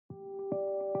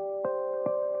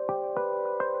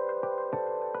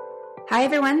Hi,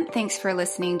 everyone. Thanks for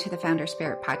listening to the Founder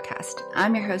Spirit podcast.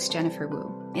 I'm your host, Jennifer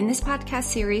Wu. In this podcast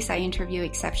series, I interview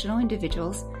exceptional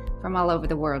individuals from all over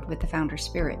the world with the Founder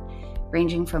Spirit,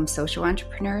 ranging from social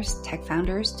entrepreneurs, tech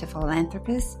founders, to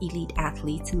philanthropists, elite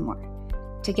athletes, and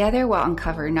more. Together, we'll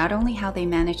uncover not only how they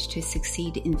manage to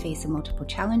succeed in face of multiple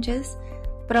challenges,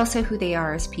 but also who they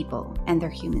are as people and their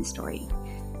human story.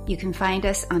 You can find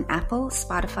us on Apple,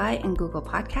 Spotify, and Google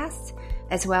Podcasts,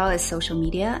 as well as social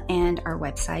media and our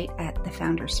website at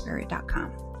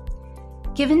thefounderspirit.com.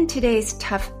 Given today's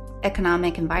tough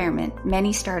economic environment,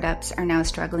 many startups are now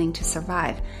struggling to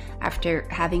survive after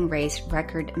having raised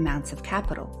record amounts of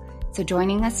capital. So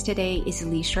joining us today is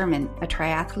Lee Sherman, a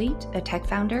triathlete, a tech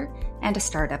founder, and a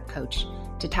startup coach,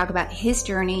 to talk about his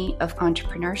journey of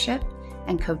entrepreneurship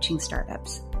and coaching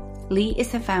startups. Lee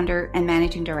is the founder and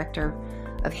managing director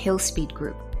of Hillspeed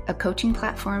Group, a coaching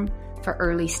platform for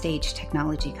early-stage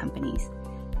technology companies.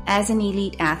 As an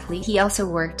elite athlete, he also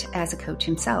worked as a coach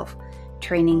himself,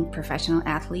 training professional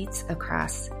athletes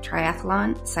across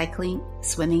triathlon, cycling,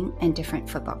 swimming, and different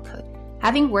football codes.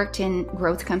 Having worked in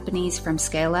growth companies from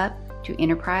scale-up to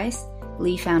enterprise,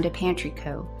 Lee founded Pantry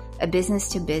Co., a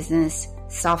business-to-business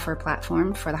software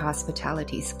platform for the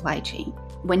hospitality supply chain.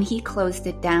 When he closed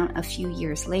it down a few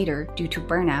years later due to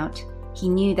burnout, he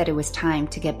knew that it was time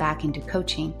to get back into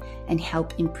coaching and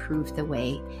help improve the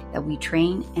way that we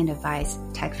train and advise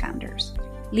tech founders.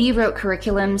 Lee wrote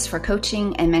curriculums for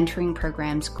coaching and mentoring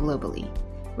programs globally,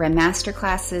 ran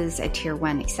masterclasses at Tier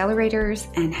 1 accelerators,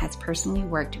 and has personally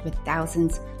worked with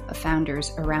thousands of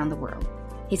founders around the world.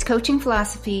 His coaching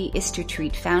philosophy is to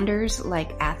treat founders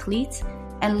like athletes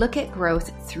and look at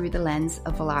growth through the lens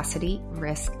of velocity,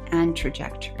 risk, and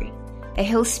trajectory. At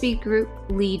Hillspeed Group,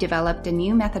 Lee developed a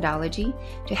new methodology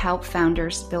to help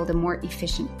founders build a more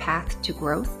efficient path to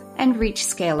growth and reach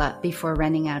scale up before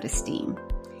running out of steam.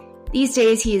 These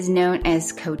days, he is known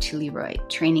as Coach Leighroy,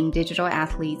 training digital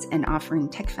athletes and offering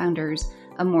tech founders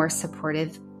a more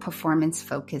supportive,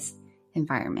 performance-focused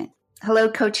environment. Hello,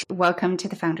 Coach. Welcome to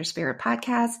the Founder Spirit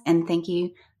podcast, and thank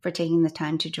you for taking the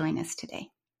time to join us today.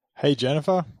 Hey,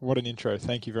 Jennifer. What an intro.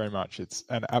 Thank you very much. It's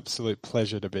an absolute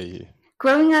pleasure to be here.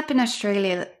 Growing up in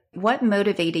Australia, what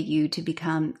motivated you to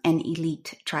become an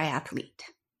elite triathlete?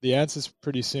 The answer's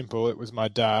pretty simple. It was my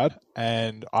dad,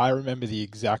 and I remember the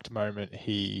exact moment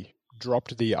he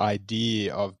dropped the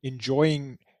idea of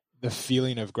enjoying the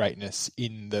feeling of greatness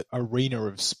in the arena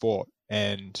of sport.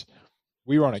 And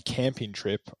we were on a camping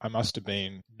trip. I must have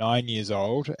been 9 years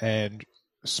old, and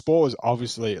sport was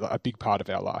obviously a big part of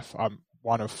our life. I'm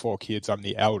one of 4 kids. I'm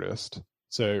the eldest.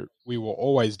 So we were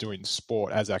always doing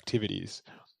sport as activities.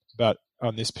 But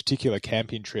on this particular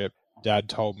camping trip, Dad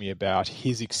told me about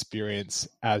his experience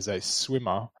as a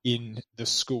swimmer in the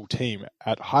school team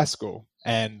at high school.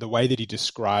 And the way that he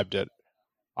described it,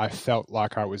 I felt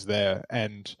like I was there.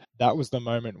 And that was the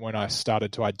moment when I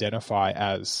started to identify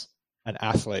as an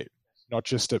athlete, not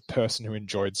just a person who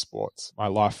enjoyed sports. My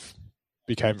life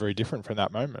became very different from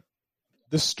that moment.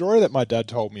 The story that my dad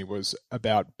told me was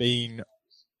about being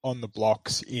on the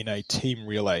blocks in a team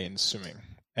relay in swimming.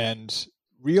 And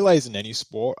relays in any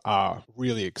sport are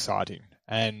really exciting.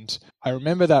 And I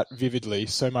remember that vividly,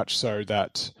 so much so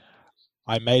that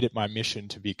I made it my mission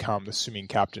to become the swimming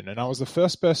captain. And I was the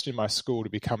first person in my school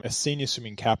to become a senior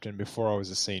swimming captain before I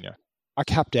was a senior. I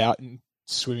capped out in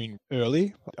swimming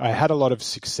early. I had a lot of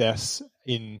success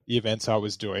in the events I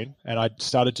was doing, and I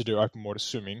started to do open water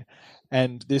swimming.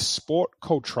 And this sport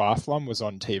called triathlon was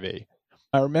on TV.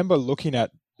 I remember looking at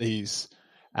these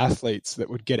athletes that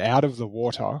would get out of the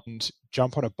water and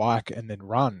jump on a bike and then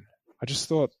run. I just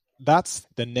thought that's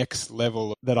the next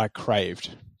level that I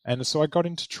craved. And so I got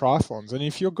into triathlons. And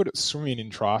if you're good at swimming in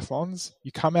triathlons,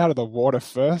 you come out of the water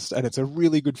first and it's a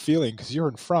really good feeling because you're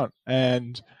in front.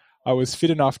 And I was fit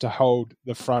enough to hold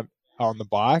the front on the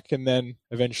bike, and then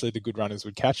eventually the good runners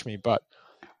would catch me. But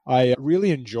I really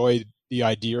enjoyed the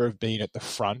idea of being at the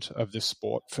front of the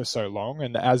sport for so long.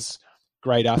 And as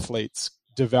great athletes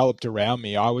developed around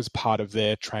me, I was part of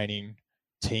their training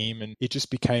team, and it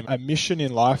just became a mission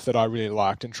in life that I really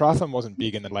liked. And triathlon wasn't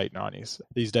big in the late 90s.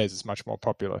 These days it's much more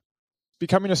popular.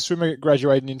 Becoming a swimmer,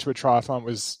 graduating into a triathlon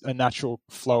was a natural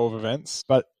flow of events,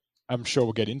 but I'm sure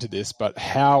we'll get into this, but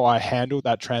how I handled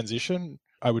that transition,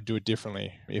 I would do it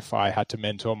differently if I had to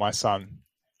mentor my son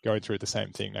going through the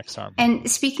same thing next time. And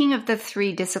speaking of the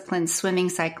 3 disciplines, swimming,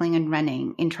 cycling, and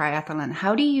running in triathlon,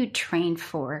 how do you train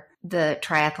for the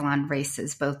triathlon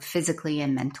races, both physically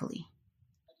and mentally?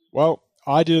 Well,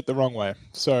 I did it the wrong way.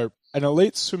 So an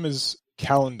elite swimmer's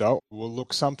calendar will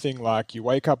look something like you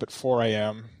wake up at 4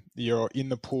 a.m., you're in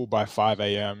the pool by 5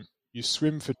 a.m., you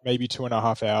swim for maybe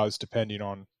 2.5 hours, depending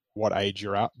on what age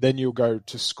you're at. Then you'll go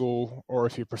to school, or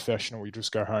if you're professional, you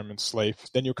just go home and sleep.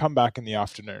 Then you'll come back in the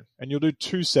afternoon and you'll do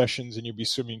 2 sessions and you'll be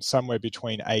swimming somewhere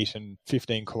between 8 and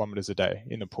 15 kilometers a day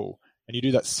in the pool. And you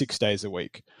do that 6 days a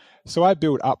week. So I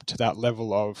built up to that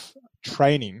level of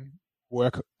training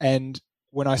work. And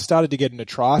when I started to get into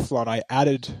triathlon, I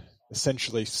added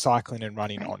essentially cycling and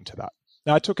running onto that.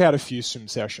 Now, I took out a few swim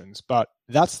sessions, but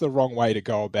that's the wrong way to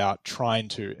go about trying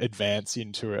to advance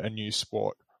into a new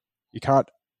sport. You can't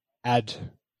add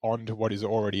on to what is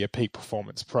already a peak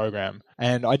performance program.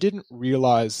 And I didn't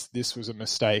realize this was a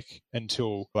mistake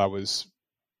until I was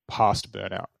past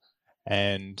burnout.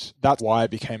 And that's why I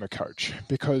became a coach,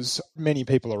 because many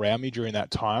people around me during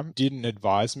that time didn't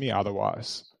advise me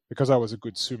otherwise. Because I was a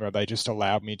good swimmer, they just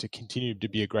allowed me to continue to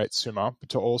be a great swimmer, but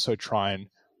to also try and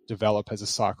develop as a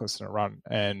cyclist and a run.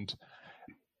 And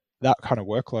that kind of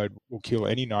workload will kill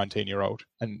any 19-year-old.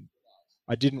 And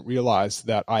I didn't realize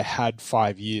that I had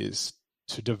 5 years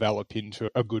to develop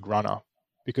into a good runner,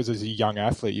 because as a young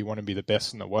athlete, you want to be the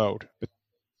best in the world. But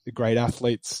the great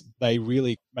athletes, they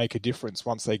really make a difference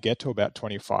once they get to about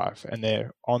 25, and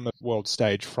they're on the world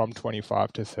stage from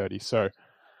 25 to 30. So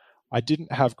I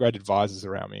didn't have great advisors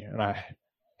around me, and I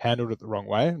handled it the wrong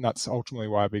way. And that's ultimately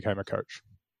why I became a coach.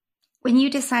 When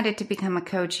you decided to become a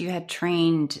coach, you had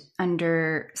trained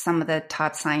under some of the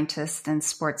top scientists and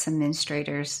sports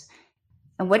administrators.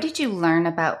 And what did you learn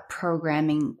about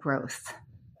programming growth?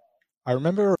 I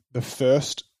remember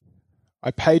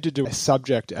I paid to do a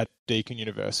subject at Deakin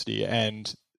University,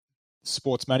 and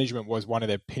sports management was one of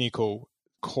their pinnacle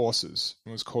courses.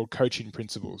 It was called Coaching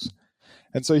Principles.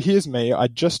 And so here's me. I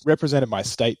just represented my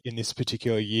state in this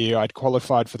particular year. I'd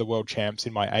qualified for the world champs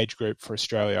in my age group for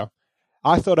Australia.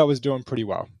 I thought I was doing pretty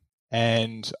well.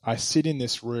 And I sit in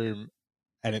this room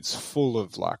and it's full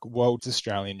of like world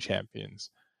Australian champions.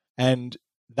 And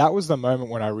that was the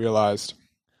moment when I realized,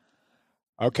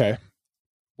 okay,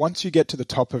 once you get to the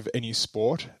top of any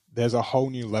sport, there's a whole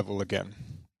new level again.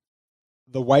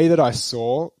 The way that I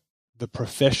saw the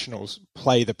professionals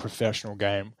play the professional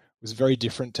game was very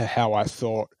different to how I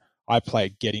thought I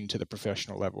played getting to the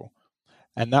professional level.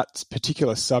 And that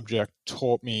particular subject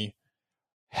taught me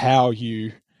how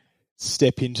you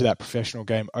step into that professional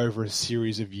game over a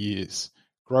series of years.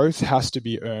 Growth has to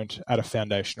be earned at a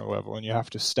foundational level, and you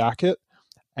have to stack it.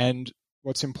 And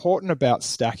what's important about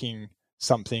stacking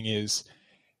something is,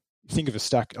 think of a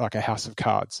stack like a house of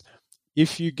cards.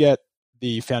 If you get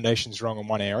the foundations wrong in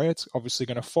one area, it's obviously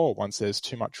going to fall once there's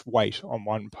too much weight on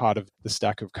one part of the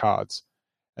stack of cards.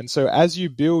 And so as you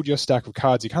build your stack of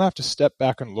cards, you kind of have to step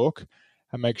back and look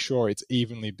and make sure it's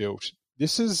evenly built.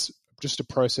 This is just a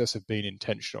process of being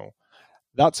intentional.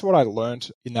 That's what I learned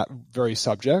in that very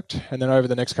subject. And then over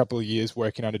the next couple of years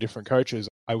working under different coaches,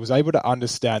 I was able to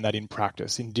understand that in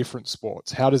practice in different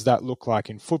sports. How does that look like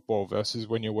in football versus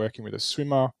when you're working with a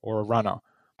swimmer or a runner?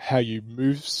 How you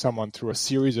move someone through a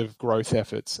series of growth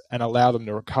efforts and allow them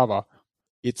to recover.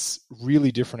 It's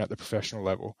really different at the professional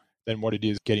level than what it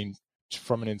is getting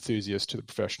from an enthusiast to the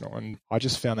professional. And I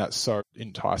just found that so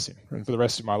enticing. And for the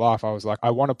rest of my life, I was like, I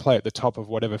want to play at the top of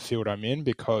whatever field I'm in,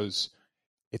 because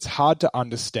it's hard to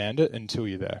understand it until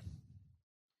you're there.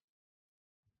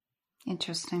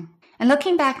 Interesting. And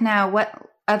looking back now, what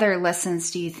other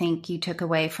lessons do you think you took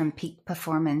away from peak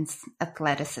performance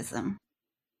athleticism?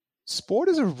 Sport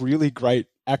is a really great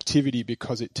activity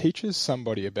because it teaches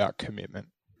somebody about commitment.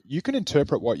 You can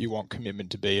interpret what you want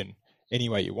commitment to be in any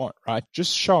way you want, right?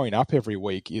 Just showing up every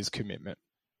week is commitment.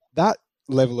 That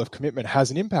level of commitment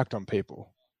has an impact on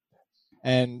people.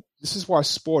 And this is why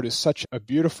sport is such a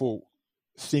beautiful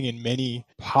thing in many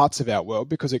parts of our world,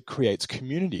 because it creates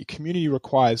community. Community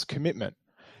requires commitment.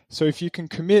 So if you can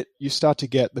commit, you start to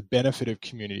get the benefit of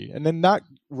community. And then that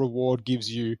reward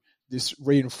gives you this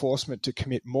reinforcement to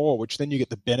commit more, which then you get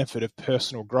the benefit of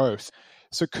personal growth.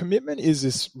 So commitment is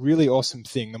this really awesome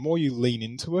thing. The more you lean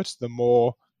into it, the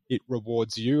more it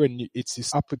rewards you, and it's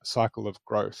this upward cycle of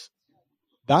growth.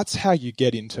 That's how you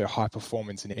get into high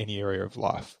performance in any area of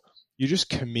life. You just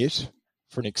commit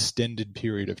for an extended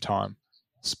period of time.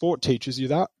 Sport teaches you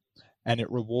that, and it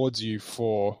rewards you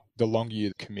for the longer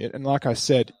you commit. And like I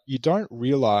said, you don't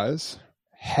realize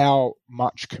how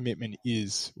much commitment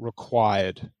is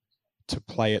required to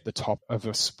play at the top of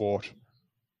a sport.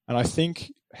 And I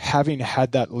think having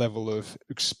had that level of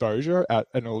exposure at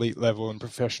an elite level and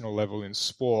professional level in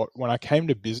sport, when I came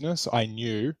to business, I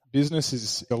knew business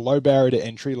is a low barrier to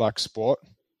entry like sport,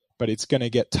 but it's going to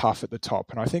get tough at the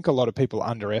top. And I think a lot of people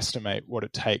underestimate what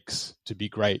it takes to be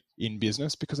great in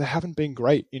business because they haven't been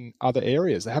great in other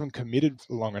areas. They haven't committed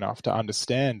long enough to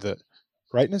understand that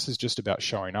greatness is just about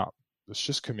showing up. It's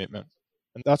just commitment.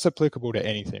 And that's applicable to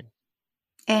anything.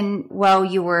 And while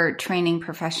you were training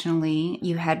professionally,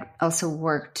 you had also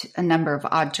worked a number of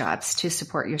odd jobs to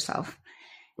support yourself.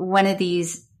 One of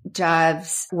these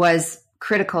jobs was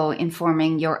critical in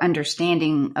forming your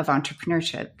understanding of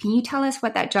entrepreneurship. Can you tell us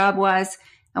what that job was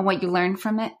and what you learned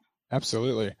from it?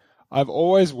 Absolutely. I've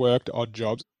always worked odd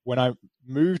jobs. When I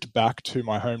moved back to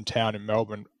my hometown in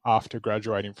Melbourne after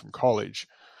graduating from college,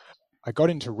 I got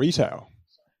into retail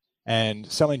and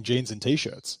selling jeans and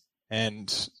t-shirts.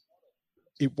 And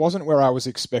it wasn't where I was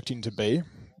expecting to be,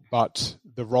 but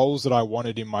the roles that I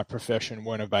wanted in my profession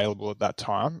weren't available at that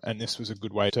time. And this was a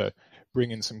good way to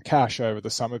bring in some cash over the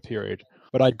summer period.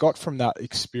 But I got from that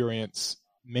experience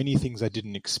many things I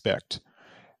didn't expect.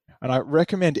 And I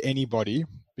recommend anybody,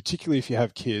 particularly if you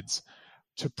have kids,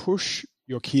 to push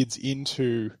your kids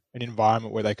into an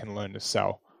environment where they can learn to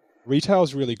sell. Retail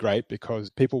is really great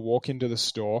because people walk into the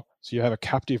store, so you have a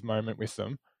captive moment with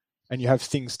them and you have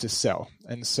things to sell.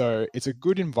 And so it's a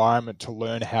good environment to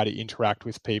learn how to interact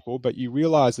with people, but you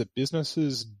realize that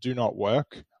businesses do not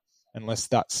work unless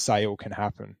that sale can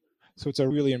happen. So it's a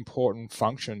really important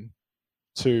function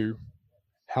to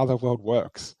how the world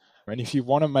works. And if you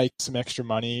want to make some extra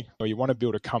money or you want to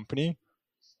build a company,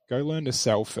 go learn to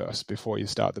sell first before you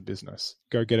start the business.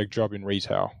 Go get a job in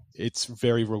retail. It's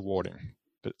very rewarding,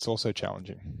 but it's also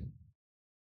challenging.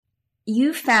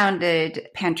 You founded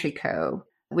Pantry Co.,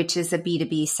 which is a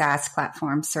B2B SaaS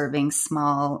platform serving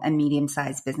small and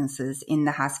medium-sized businesses in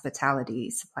the hospitality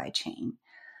supply chain.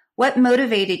 What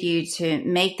motivated you to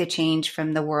make the change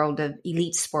from the world of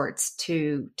elite sports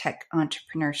to tech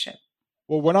entrepreneurship?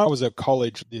 Well, when I was at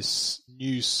college, this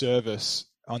new service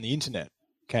on the internet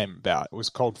came about. It was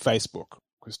called Facebook.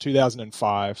 It was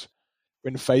 2005.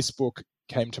 When Facebook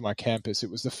came to my campus, it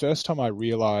was the first time I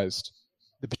realized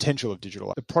the potential of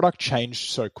digital. The product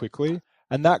changed so quickly,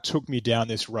 and that took me down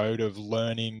this road of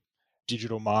learning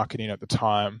digital marketing at the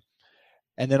time.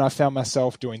 And then I found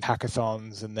myself doing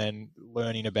hackathons and then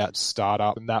learning about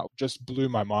startup, and that just blew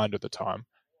my mind at the time.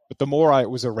 But the more I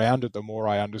was around it, the more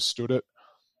I understood it.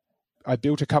 I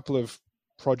built a couple of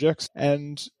projects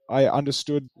and I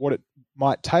understood what it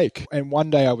might take. And one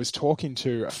day I was talking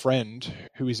to a friend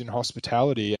who is in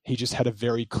hospitality. He just had a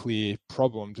very clear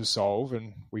problem to solve.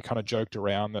 And we kind of joked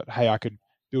around that, hey, I could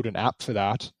build an app for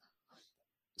that.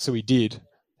 So we did.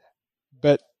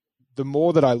 But the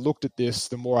more that I looked at this,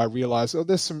 the more I realized, oh,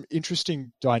 there's some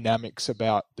interesting dynamics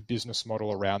about the business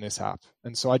model around this app.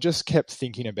 And so I just kept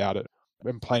thinking about it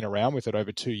and playing around with it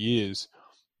over 2 years.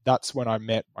 That's when I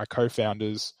met my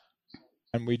co-founders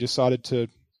and we decided to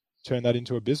turn that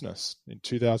into a business in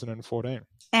 2014.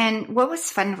 And what was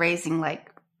fundraising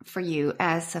like for you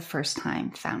as a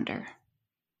first-time founder?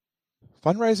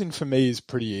 Fundraising for me is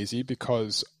pretty easy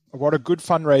because what a good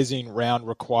fundraising round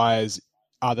requires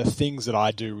are the things that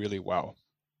I do really well.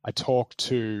 I talk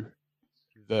to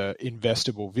the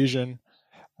investable vision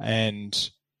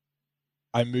and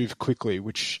I move quickly,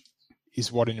 which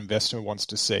is what an investor wants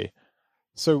to see.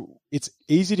 So it's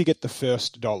easy to get the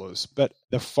first dollars, but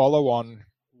the follow-on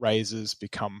raises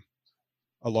become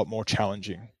a lot more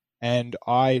challenging. And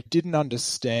I didn't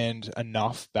understand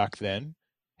enough back then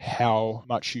how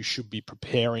much you should be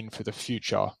preparing for the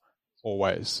future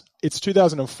always. It's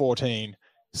 2014.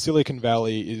 Silicon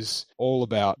Valley is all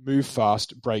about move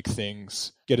fast, break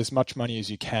things, get as much money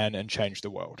as you can and change the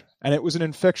world. And it was an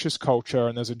infectious culture,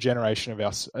 and there's a generation of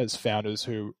us as founders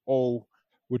who all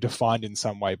were defined in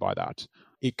some way by that.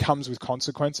 It comes with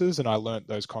consequences, and I learned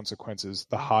those consequences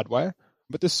the hard way.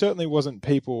 But there certainly wasn't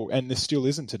people, and there still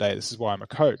isn't today, this is why I'm a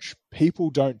coach, people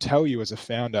don't tell you as a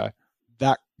founder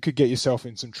that could get yourself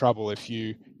in some trouble if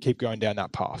you keep going down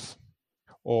that path.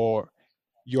 Or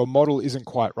your model isn't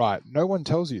quite right. No one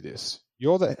tells you this.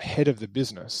 You're the head of the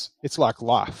business. It's like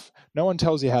life. No one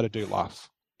tells you how to do life.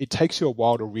 It takes you a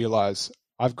while to realize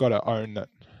I've got to own that.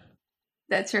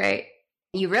 That's right.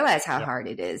 You realize how hard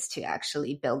it is to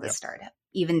actually build a startup,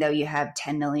 even though you have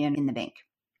 10 million in the bank.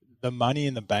 The money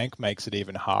in the bank makes it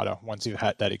even harder once you've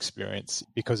had that experience,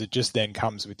 because it just then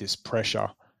comes with this pressure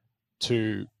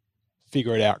to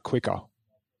figure it out quicker.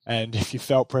 And if you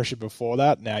felt pressure before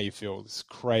that, now you feel this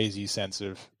crazy sense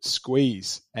of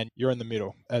squeeze, and you're in the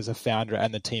middle as a founder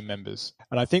and the team members.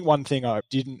 And I think one thing I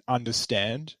didn't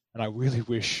understand, and I really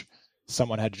wish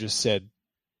someone had just said,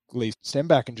 Lee, stand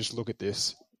back and just look at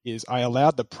this, is I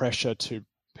allowed the pressure to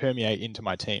permeate into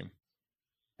my team.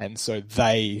 And so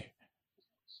they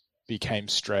became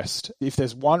stressed. If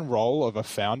there's one role of a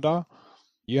founder,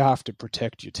 you have to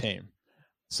protect your team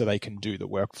so they can do the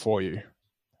work for you.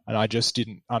 And I just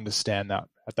didn't understand that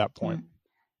at that point.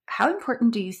 How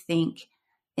important do you think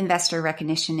investor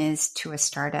recognition is to a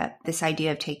startup, this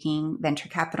idea of taking venture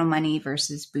capital money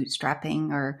versus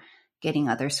bootstrapping or getting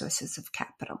other sources of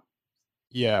capital?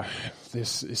 Yeah,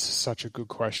 this is such a good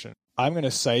question. I'm going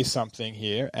to say something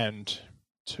here, and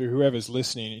to whoever's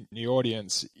listening in the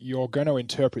audience, you're going to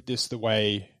interpret this the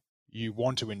way you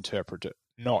want to interpret it,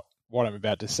 not what I'm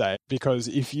about to say. Because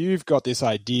if you've got this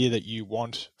idea that you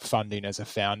want funding as a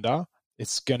founder,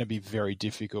 it's going to be very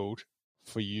difficult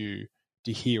for you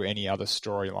to hear any other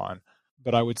storyline.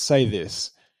 But I would say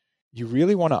this, you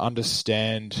really want to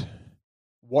understand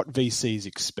what VCs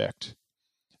expect,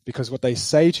 because what they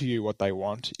say to you, what they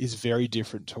want, is very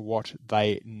different to what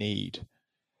they need.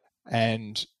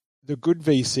 And the good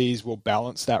VCs will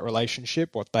balance that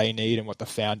relationship, what they need and what the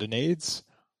founder needs.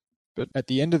 But at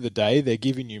the end of the day, they're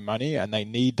giving you money and they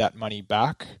need that money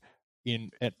back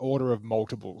in an order of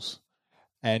multiples.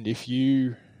 And if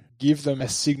you give them a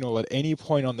signal at any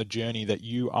point on the journey that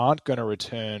you aren't going to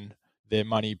return their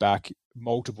money back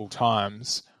multiple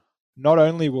times, not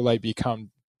only will they become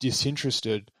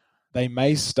disinterested, they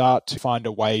may start to find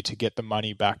a way to get the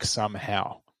money back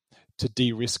somehow to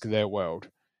de-risk their world.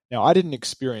 Now, I didn't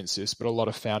experience this, but a lot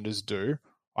of founders do.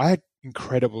 I had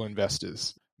incredible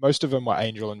investors. Most of them were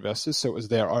angel investors, so it was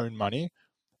their own money.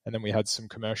 And then we had some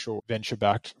commercial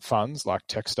venture-backed funds, like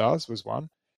Techstars was one.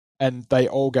 And they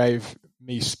all gave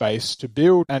me space to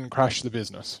build and crash the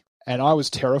business. And I was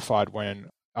terrified when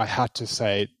I had to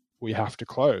say, we have to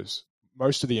close.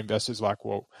 Most of the investors were like,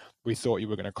 well, we thought you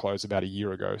were going to close about a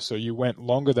year ago. So you went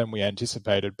longer than we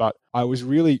anticipated. But I was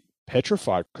really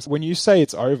petrified, because when you say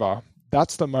it's over,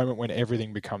 that's the moment when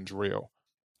everything becomes real.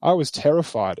 I was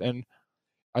terrified. And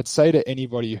I'd say to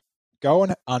anybody, go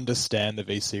and understand the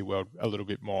VC world a little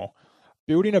bit more.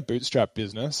 Building a bootstrap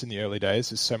business in the early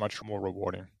days is so much more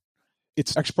rewarding.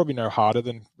 It's actually probably no harder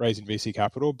than raising VC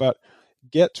capital, but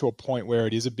get to a point where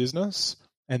it is a business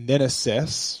and then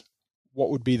assess what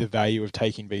would be the value of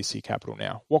taking VC capital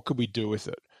now. What could we do with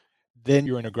it? Then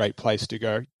you're in a great place to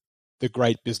go. The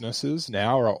great businesses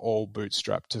now are all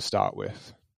bootstrapped to start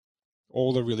with,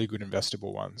 all the really good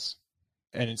investable ones.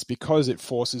 And it's because it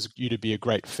forces you to be a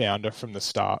great founder from the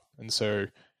start. And so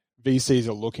VCs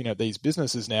are looking at these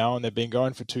businesses now, and they've been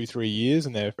going for 2-3 years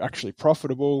and they're actually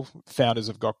profitable. Founders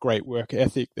have got great work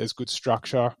ethic. There's good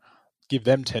structure. Give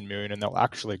them 10 million and they'll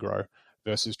actually grow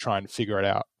versus try and figure it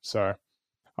out. So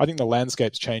I think the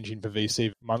landscape's changing for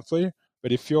VC monthly.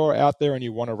 But if you're out there and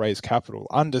you want to raise capital,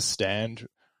 understand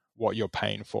what you're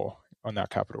paying for on that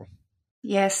capital.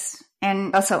 Yes.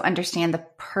 And also understand the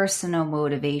personal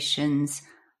motivations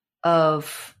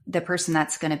of the person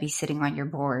that's going to be sitting on your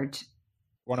board.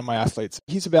 One of my athletes,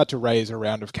 he's about to raise a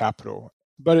round of capital,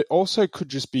 but it also could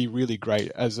just be really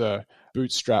great as a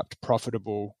bootstrapped,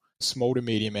 profitable, small to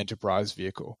medium enterprise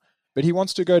vehicle. But he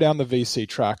wants to go down the VC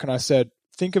track. And I said,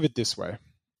 think of it this way.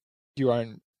 You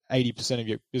own 80% of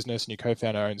your business and your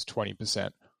co-founder owns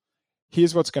 20%.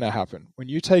 Here's what's going to happen. When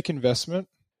you take investment,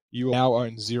 you will now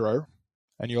own zero,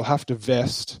 and you'll have to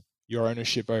vest your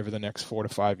ownership over the next 4 to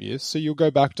 5 years. So you'll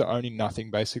go back to owning nothing,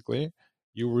 basically.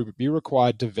 You will be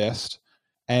required to vest,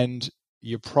 and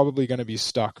you're probably going to be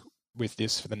stuck with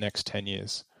this for the next 10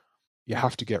 years. You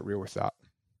have to get real with that.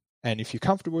 And if you're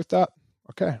comfortable with that,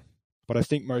 okay. But I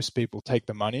think most people take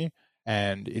the money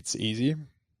and it's easy.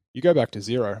 You go back to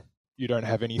zero. You don't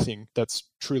have anything that's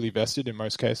truly vested in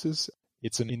most cases.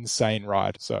 It's an insane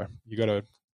ride. So you got to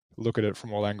look at it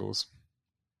from all angles.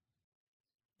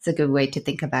 It's a good way to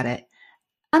think about it.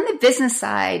 On the business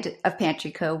side of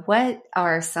Pantry Co., what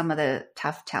are some of the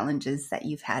tough challenges that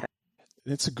you've had?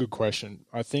 It's a good question.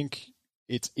 I think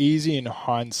it's easy in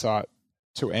hindsight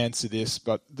to answer this,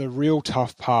 but the real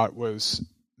tough part was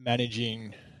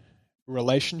managing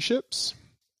relationships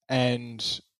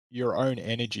and your own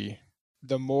energy.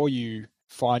 The more you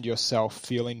find yourself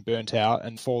feeling burnt out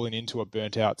and falling into a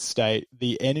burnt out state,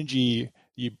 the energy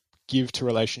you give to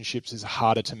relationships is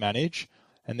harder to manage,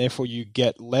 and therefore you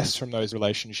get less from those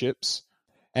relationships.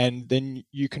 And then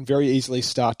you can very easily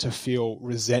start to feel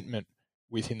resentment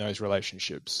within those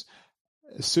relationships.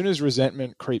 As soon as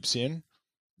resentment creeps in,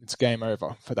 it's game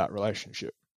over for that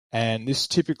relationship. And this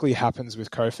typically happens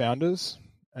with co-founders,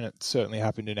 and it certainly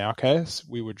happened in our case.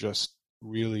 We were just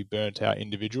really burnt out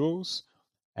individuals,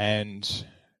 and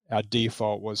our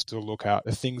default was to look at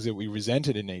the things that we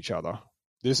resented in each other.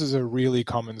 This is a really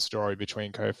common story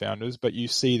between co-founders, but you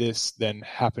see this then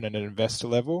happen at an investor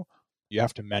level. You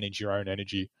have to manage your own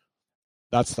energy.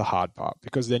 That's the hard part,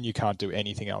 because then you can't do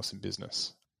anything else in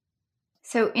business.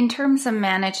 So in terms of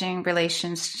managing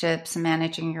relationships,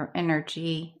 managing your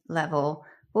energy level,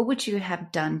 what would you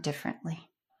have done differently?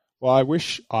 Well, I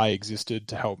wish I existed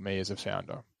to help me as a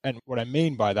founder. And what I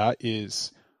mean by that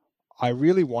is I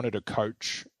really wanted a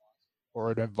coach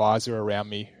or an advisor around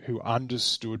me who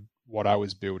understood what I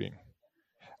was building.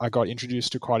 I got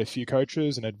introduced to quite a few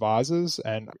coaches and advisors,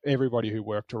 and everybody who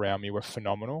worked around me were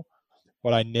phenomenal.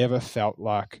 But I never felt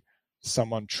like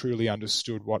someone truly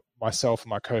understood what myself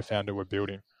and my co-founder were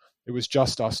building. It was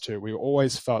just us two. We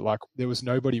always felt like there was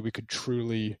nobody we could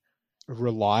truly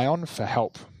rely on for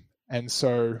help. And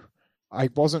so I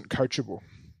wasn't coachable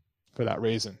for that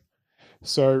reason.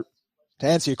 So to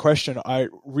answer your question, I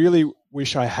really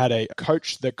wish I had a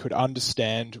coach that could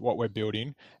understand what we're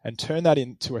building and turn that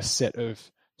into a set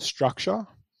of structure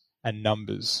and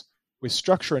numbers. With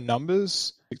structure and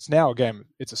numbers, it's now, again,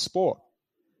 it's a sport.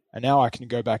 And now I can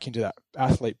go back into that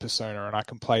athlete persona and I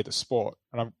can play the sport.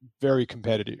 And I'm very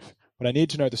competitive. But I need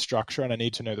to know the structure and I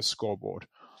need to know the scoreboard.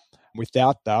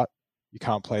 Without that, you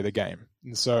can't play the game.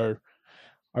 And so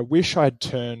I wish I'd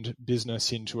turned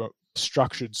business into a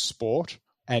structured sport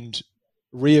and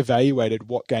reevaluated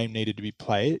what game needed to be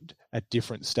played at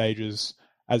different stages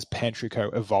as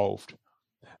Pantryco evolved.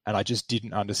 And I just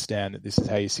didn't understand that this is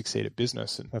how you succeed at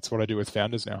business. And that's what I do with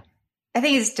founders now. I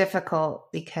think it's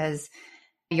difficult because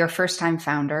you're a first-time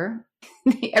founder.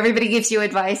 Everybody gives you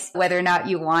advice, whether or not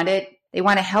you want it. They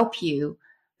want to help you,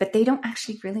 but they don't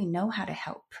actually really know how to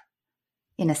help,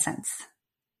 in a sense.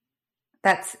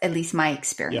 That's at least my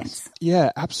experience. Yes.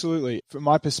 Yeah, absolutely. From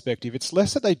my perspective, it's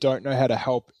less that they don't know how to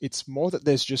help. It's more that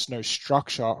there's just no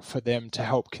structure for them to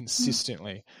help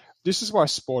consistently. This is why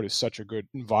sport is such a good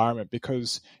environment,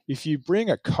 because if you bring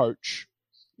a coach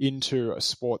into a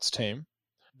sports team,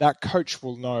 that coach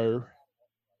will know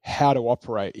how to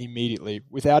operate immediately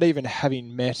without even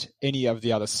having met any of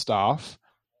the other staff.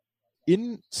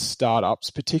 In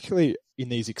startups, particularly in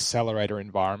these accelerator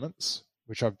environments,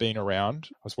 which I've been around,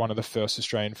 I was one of the first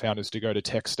Australian founders to go to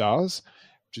Techstars,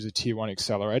 which is a tier 1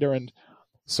 accelerator. And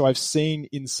so I've seen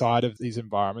inside of these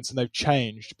environments, and they've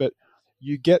changed, but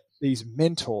you get these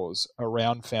mentors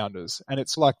around founders. And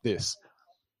it's like this.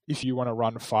 If you want to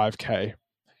run 5K,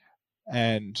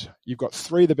 and you've got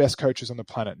 3 of the best coaches on the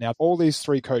planet. Now, all these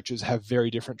 3 coaches have very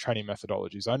different training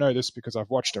methodologies. I know this because I've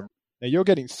watched them. Now, you're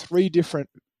getting 3 different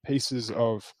pieces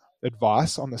of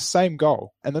advice on the same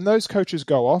goal. And then those coaches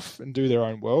go off and do their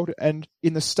own world. And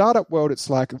in the startup world, it's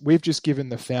like we've just given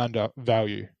the founder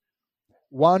value.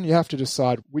 One, you have to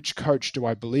decide which coach do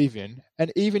I believe in.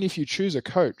 And even if you choose a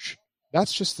coach,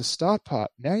 that's just the start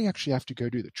part. Now you actually have to go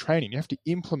do the training. You have to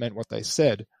implement what they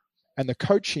said. And the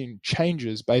coaching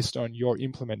changes based on your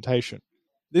implementation.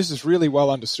 This is really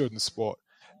well understood in sport.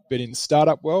 But in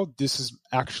startup world, this is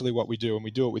actually what we do. And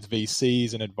we do it with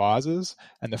VCs and advisors.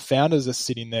 And the founders are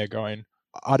sitting there going,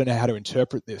 I don't know how to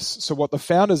interpret this. So what the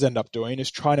founders end up doing is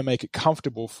trying to make it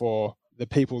comfortable for the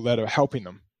people that are helping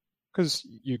them, because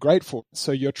you're grateful.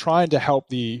 So you're trying to help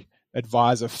the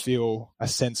advisor feel a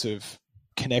sense of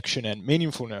connection and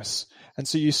meaningfulness. And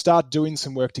so you start doing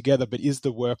some work together, but is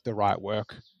the work the right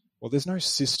work? Well, there's no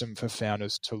system for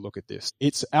founders to look at this.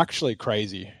 It's actually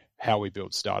crazy how we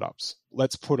build startups.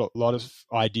 Let's put a lot of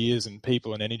ideas and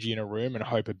people and energy in a room and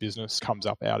hope a business comes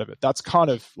up out of it. That's kind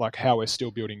of like how we're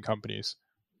still building companies.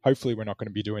 Hopefully we're not going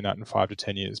to be doing that in 5 to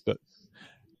 10 years, but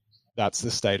that's the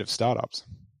state of startups.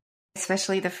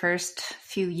 Especially the first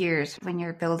few years when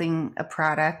you're building a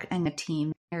product and a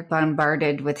team, you're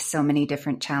bombarded with so many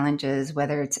different challenges,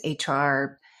 whether it's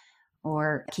HR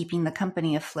or keeping the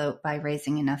company afloat by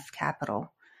raising enough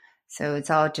capital. So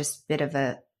it's all just a bit of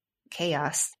a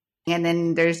chaos. And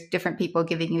then there's different people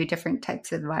giving you different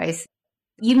types of advice.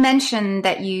 You mentioned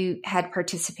that you had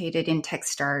participated in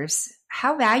Techstars.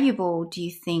 How valuable do you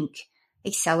think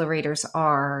accelerators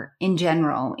are in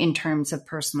general in terms of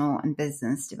personal and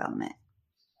business development?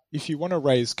 If you want to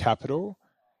raise capital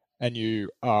and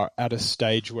you are at a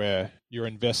stage where you're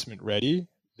investment ready,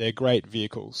 they're great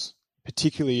vehicles,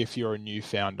 particularly if you're a new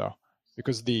founder,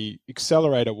 because the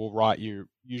accelerator will write you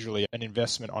usually an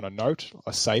investment on a note,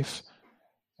 a safe.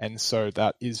 And so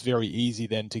that is very easy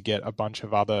then to get a bunch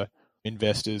of other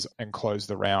investors and close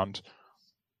the round.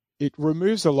 It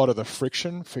removes a lot of the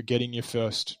friction for getting your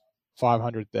first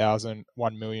 $500,000,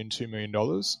 $1 million, $2 million.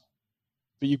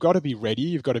 But you've got to be ready.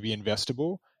 You've got to be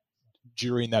investable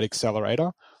during that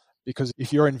accelerator, because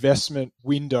if your investment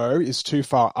window is too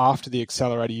far after the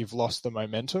accelerator, you've lost the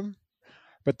momentum.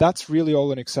 But that's really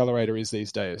all an accelerator is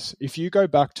these days. If you go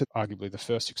back to arguably the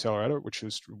first accelerator, which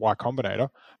was Y Combinator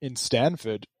in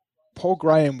Stanford, Paul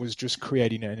Graham was just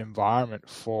creating an environment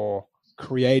for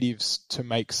creatives to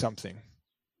make something.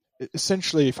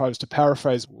 Essentially, if I was to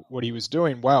paraphrase what he was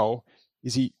doing well,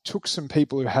 is he took some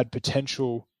people who had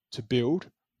potential to build,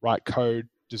 write code,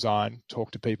 design,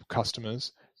 talk to people,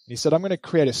 customers, and he said, I'm going to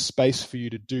create a space for you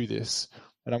to do this.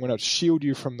 and I'm going to shield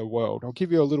you from the world. I'll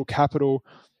give you a little capital,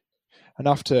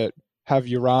 enough to have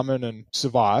your ramen and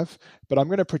survive, but I'm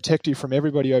going to protect you from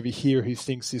everybody over here who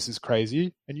thinks this is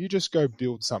crazy, and you just go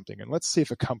build something, and let's see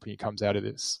if a company comes out of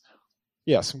this.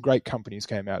 Yeah, some great companies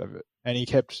came out of it. And he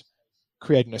kept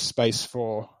creating a space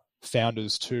for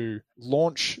founders to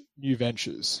launch new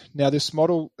ventures. Now, this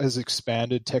model has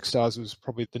expanded. Techstars was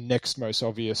probably the next most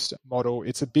obvious model.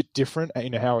 It's a bit different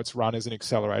in how it's run as an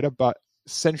accelerator, but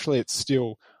essentially it's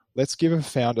still, let's give a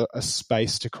founder a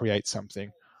space to create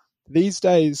something. These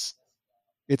days,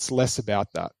 it's less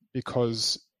about that,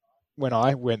 because when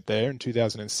I went there in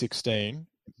 2016,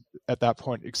 at that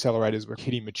point, accelerators were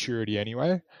hitting maturity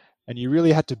anyway, and you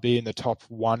really had to be in the top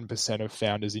 1% of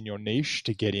founders in your niche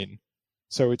to get in.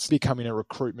 So it's becoming a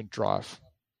recruitment drive.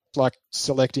 It's like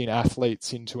selecting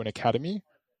athletes into an academy.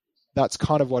 That's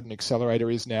kind of what an accelerator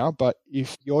is now, but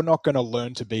if you're not going to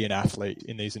learn to be an athlete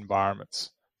in these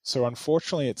environments. So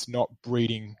unfortunately, it's not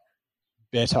breeding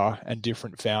better and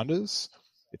different founders.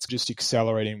 It's just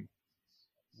accelerating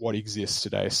what exists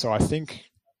today. So I think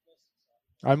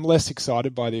I'm less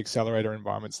excited by the accelerator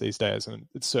environments these days, and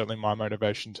it's certainly my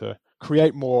motivation to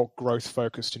create more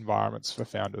growth-focused environments for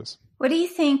founders. What do you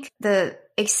think the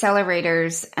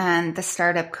accelerators and the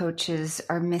startup coaches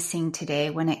are missing today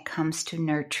when it comes to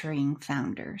nurturing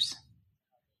founders?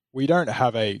 We don't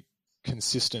have a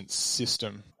consistent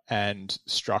system and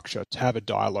structure to have a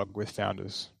dialogue with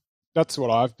founders. That's what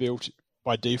I've built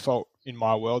by default in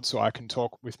my world, so I can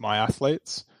talk with my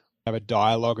athletes, have a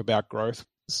dialogue about growth.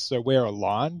 So we're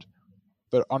aligned,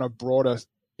 but on a broader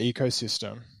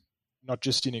ecosystem, not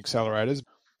just in accelerators,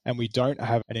 and we don't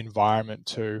have an environment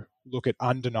to look at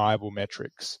undeniable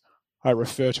metrics. I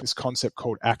refer to this concept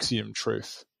called axiom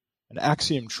truth. An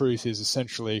axiom truth is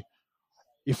essentially,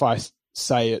 if I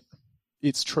say it,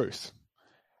 it's truth.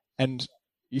 And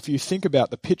if you think about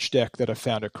the pitch deck that a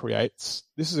founder creates,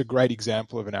 this is a great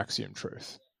example of an axiom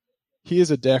truth.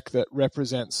 Here's a deck that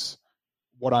represents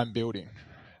what I'm building,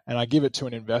 and I give it to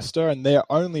an investor, and their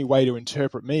only way to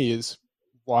interpret me is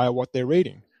via what they're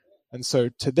reading. And so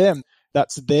to them,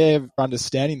 that's their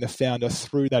understanding the founder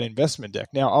through that investment deck.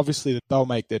 Now, obviously, they'll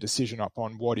make their decision up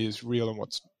on what is real and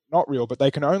what's not real, but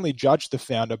they can only judge the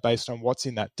founder based on what's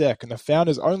in that deck. And the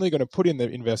founder's only going to put in the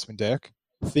investment deck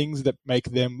things that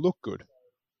make them look good.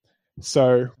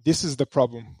 So this is the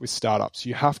problem with startups.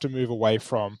 You have to move away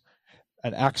from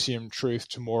an axiom truth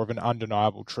to more of an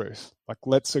undeniable truth. Like,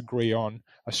 let's agree on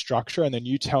a structure, and then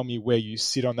you tell me where you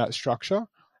sit on that structure,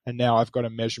 and now I've got a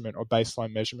measurement or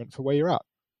baseline measurement for where you're at.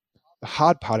 The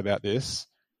hard part about this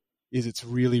is it's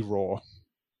really raw,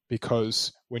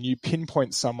 because when you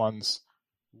pinpoint someone's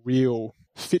real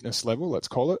fitness level, let's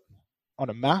call it, on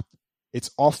a map,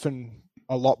 it's often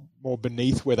a lot more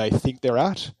beneath where they think they're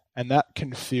at, and that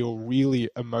can feel really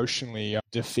emotionally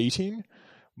defeating.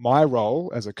 My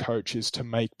role as a coach is to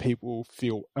make people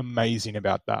feel amazing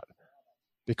about that,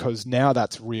 because now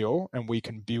that's real and we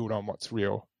can build on what's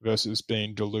real versus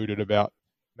being deluded about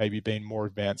maybe being more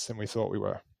advanced than we thought we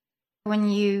were.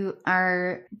 When you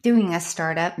are doing a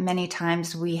startup, many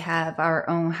times we have our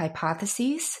own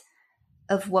hypotheses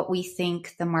of what we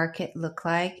think the market look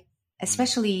like,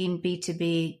 especially in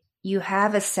B2B. You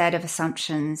have a set of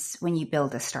assumptions when you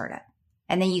build a startup,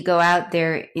 and then you go out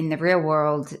there in the real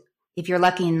world. If you're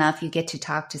lucky enough, you get to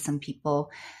talk to some people.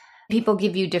 People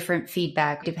give you different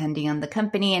feedback depending on the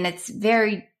company, and it's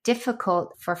very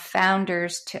difficult for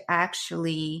founders to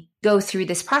actually go through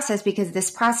this process, because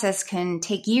this process can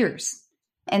take years.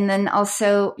 And then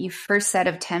also, your first set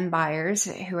of 10 buyers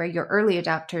who are your early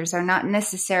adopters are not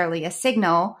necessarily a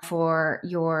signal for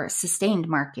your sustained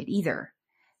market either.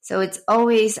 So it's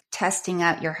always testing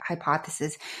out your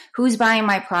hypothesis. Who's buying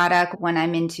my product when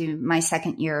I'm into my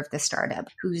second year of the startup?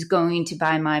 Who's going to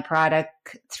buy my product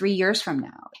 3 years from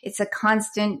now? It's a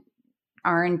constant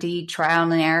R&D,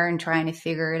 trial and error, and trying to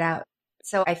figure it out.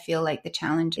 So I feel like the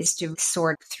challenge is to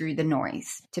sort through the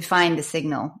noise to find the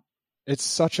signal. It's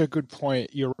such a good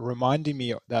point. You're reminding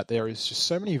me that there is just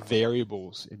so many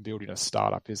variables in building a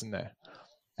startup, isn't there?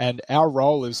 And our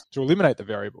role is to eliminate the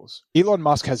variables. Elon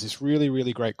Musk has this really,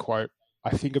 really great quote.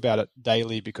 I think about it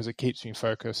daily because it keeps me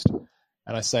focused.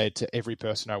 And I say it to every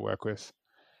person I work with.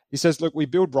 He says, look, we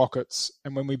build rockets.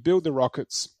 And when we build the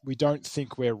rockets, we don't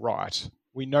think we're right.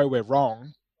 We know we're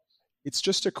wrong. It's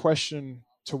just a question,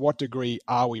 to what degree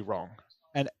are we wrong?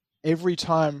 And every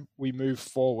time we move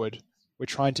forward, we're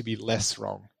trying to be less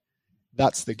wrong.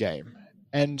 That's the game.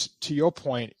 And to your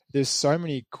point, there's so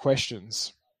many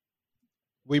questions.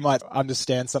 We might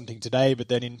understand something today, but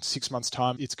then in 6 months'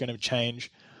 time, it's going to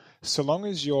change. So long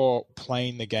as you're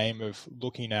playing the game of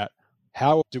looking at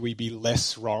how do we be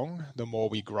less wrong the more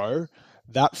we grow,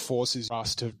 that forces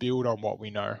us to build on what we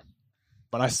know.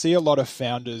 When I see a lot of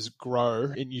founders grow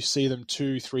and you see them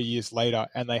 2-3 years later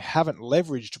and they haven't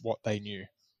leveraged what they knew,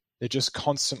 they're just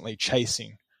constantly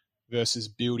chasing versus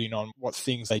building on what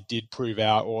things they did prove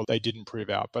out or they didn't prove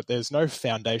out. But there's no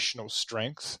foundational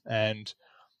strength. And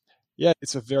yeah,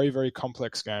 it's a very, very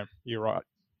complex game. You're right.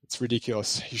 It's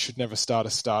ridiculous. You should never start a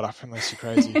startup unless you're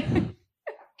crazy.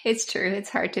 It's true. It's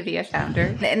hard to be a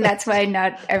founder. And that's why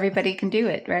not everybody can do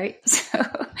it, right? So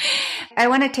I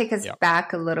want to take us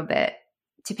back a little bit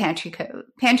to Pantry Co.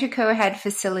 Pantry Co. had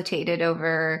facilitated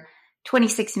over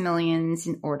 26 million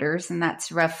in orders, and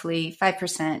that's roughly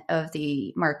 5% of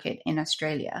the market in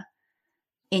Australia,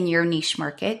 in your niche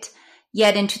market.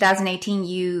 Yet in 2018,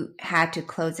 you had to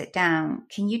close it down.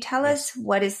 Can you tell us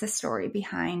what is the story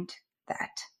behind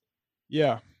that?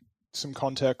 Yeah, some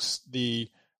context. The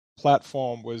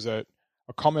platform was a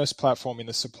commerce platform in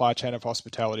the supply chain of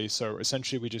hospitality. So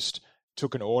essentially we just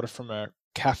took an order from a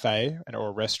cafe or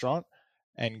a restaurant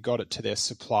and got it to their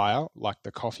supplier, like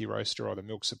the coffee roaster or the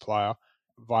milk supplier,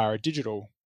 via a digital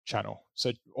channel.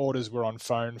 So orders were on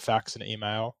phone, fax, and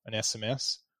email, and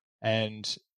SMS.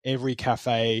 And every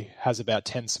cafe has about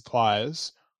 10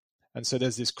 suppliers. And so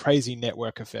there's this crazy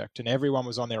network effect, and everyone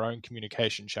was on their own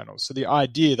communication channels. So the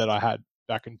idea that I had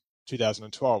back in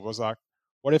 2012 was like,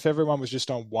 what if everyone was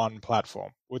just on one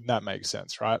platform? Wouldn't that make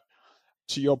sense, right?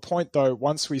 To your point, though,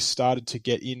 once we started to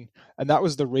get in, and that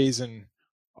was the reason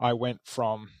I went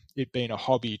from it being a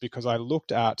hobby, because I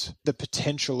looked at the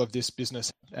potential of this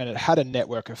business and it had a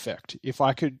network effect. If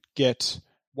I could get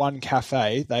one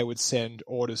cafe, they would send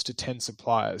orders to 10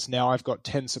 suppliers. Now I've got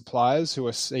 10 suppliers who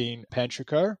are seeing Pantry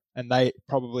Co, and they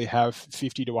probably have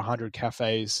 50 to 100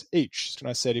 cafes each. And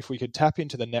I said, if we could tap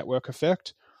into the network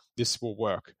effect, this will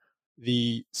work.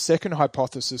 The second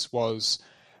hypothesis was,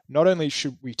 not only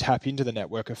should we tap into the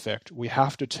network effect, we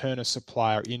have to turn a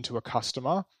supplier into a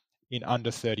customer in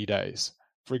under 30 days.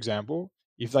 For example,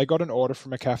 if they got an order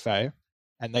from a cafe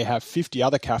and they have 50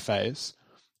 other cafes,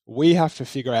 we have to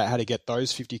figure out how to get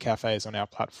those 50 cafes on our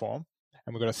platform.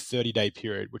 And we've got a 30-day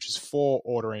period, which is 4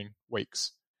 ordering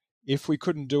weeks. If we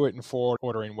couldn't do it in 4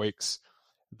 ordering weeks,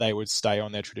 they would stay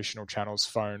on their traditional channels,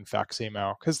 phone, fax,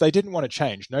 email, because they didn't want to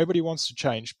change. Nobody wants to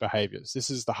change behaviors. This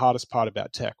is the hardest part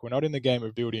about tech. We're not in the game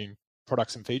of building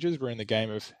products and features. We're in the game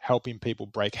of helping people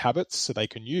break habits so they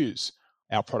can use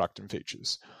our product and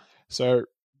features. So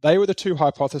they were the two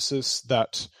hypotheses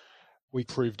that we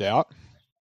proved out.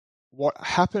 What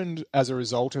happened as a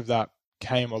result of that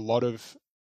came a lot of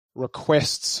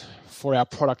requests for our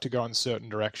product to go in certain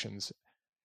directions.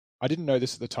 I didn't know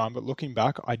this at the time, but looking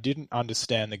back, I didn't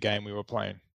understand the game we were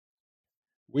playing.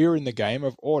 We were in the game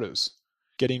of orders,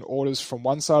 getting orders from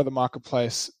one side of the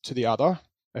marketplace to the other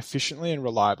efficiently and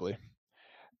reliably.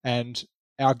 And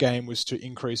our game was to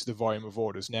increase the volume of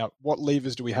orders. Now, what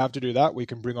levers do we have to do that? We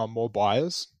can bring on more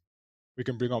buyers, we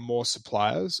can bring on more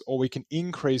suppliers, or we can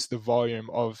increase the volume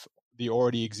of the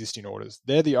already existing orders.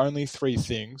 They're the only 3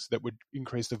 things that would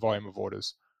increase the volume of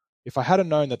orders. If I had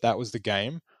known that that was the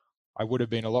game, I would have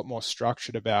been a lot more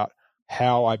structured about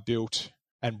how I built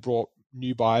and brought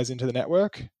new buyers into the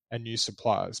network and new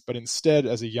suppliers. But instead,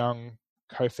 as a young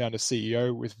co-founder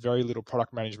CEO with very little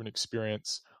product management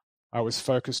experience, I was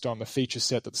focused on the feature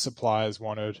set that the suppliers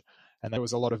wanted, and there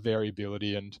was a lot of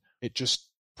variability, and it just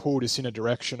pulled us in a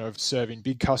direction of serving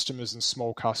big customers and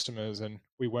small customers, and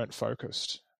we weren't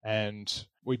focused. And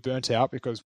we burnt out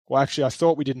because, well, actually, I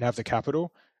thought we didn't have the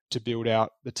capital to build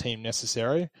out the team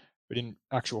necessary. But in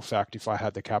actual fact, if I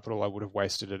had the capital, I would have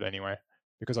wasted it anyway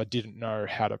because I didn't know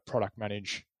how to product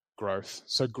manage growth.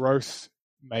 So growth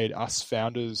made us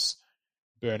founders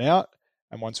burn out.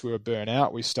 And once we were burnt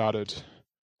out, we started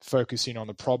focusing on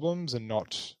the problems and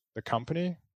not the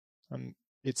company. And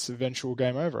it's eventual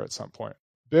game over at some point.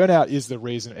 Burnout is the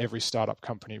reason every startup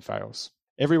company fails.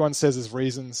 Everyone says there's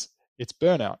reasons. It's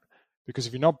burnout. Because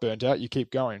if you're not burnt out, you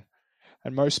keep going.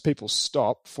 And most people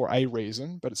stop for a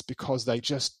reason, but it's because they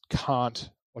just can't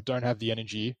or don't have the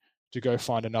energy to go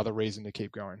find another reason to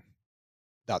keep going.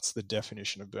 That's the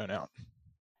definition of burnout.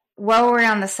 While we're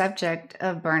on the subject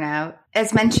of burnout,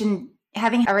 as mentioned,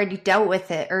 having already dealt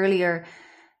with it earlier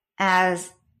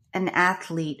as an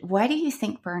athlete, why do you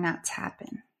think burnouts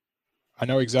happen? I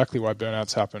know exactly why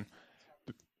burnouts happen.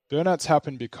 Burnouts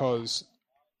happen because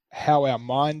how our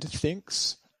mind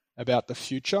thinks about the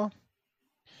future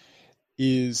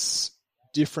is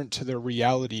different to the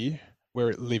reality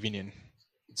we're living in.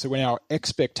 So when our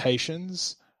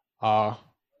expectations are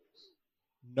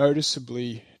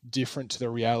noticeably different to the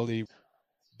reality,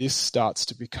 this starts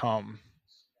to become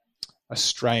a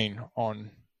strain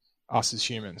on us as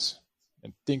humans.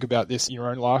 And think about this in your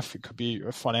own life. It could be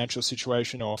a financial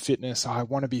situation or fitness. I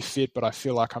want to be fit, but I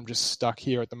feel like I'm just stuck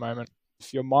here at the moment.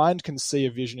 If your mind can see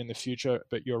a vision in the future,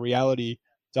 but your reality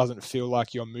doesn't feel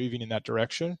like you're moving in that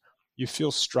direction, you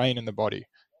feel strain in the body.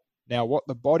 Now, what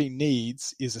the body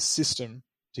needs is a system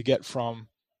to get from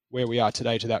where we are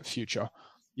today to that future.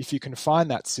 If you can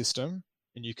find that system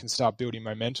and you can start building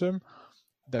momentum,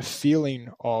 the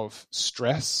feeling of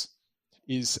stress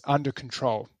is under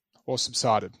control or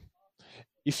subsided.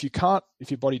 If you can't, if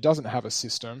your body doesn't have a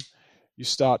system, you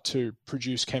start to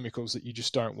produce chemicals that you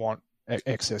just don't want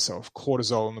excess of,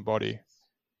 cortisol in the body.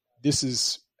 This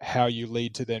is how you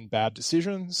lead to then bad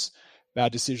decisions.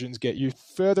 Bad decisions get you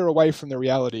further away from the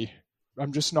reality.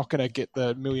 I'm just not going to get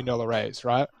the $1 million raise,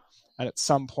 right? And at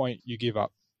some point you give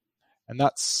up. And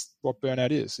that's what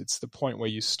burnout is. It's the point where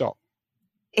you stop.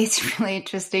 It's really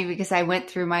interesting because I went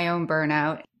through my own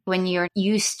burnout. When you're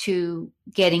used to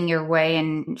getting your way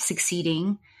and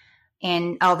succeeding,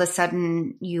 and all of a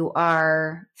sudden you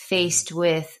are faced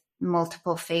with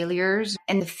multiple failures,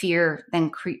 and the fear then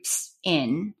creeps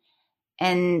in.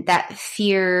 And that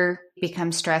fear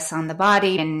becomes stress on the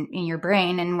body and in your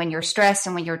brain. And when you're stressed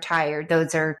and when you're tired,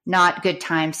 those are not good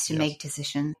times to make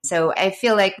decisions. So I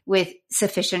feel like with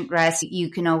sufficient rest,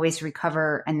 you can always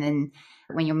recover. And then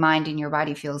when your mind and your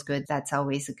body feels good, that's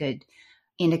always a good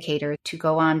indicator to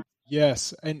go on.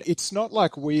 Yes. And it's not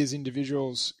like we as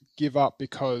individuals give up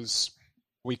because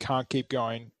we can't keep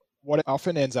going. What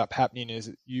often ends up happening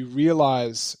is you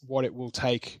realize what it will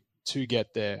take to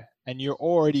get there. And you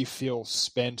already feel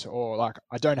spent or like,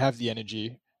 I don't have the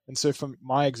energy. And so from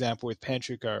my example with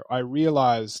Pantrico, I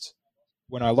realized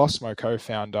when I lost my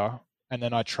co-founder and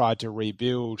then I tried to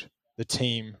rebuild the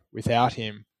team without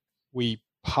him, we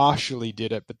partially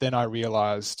did it, but then I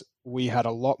realized we had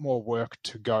a lot more work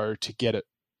to go to get it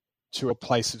to a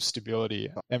place of stability.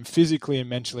 I'm physically and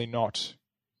mentally not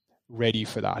ready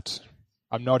for that.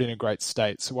 I'm not in a great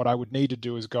state. So what I would need to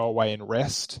do is go away and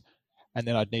rest, and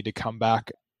then I'd need to come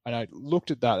back. And I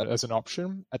looked at that as an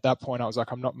option. At that point, I was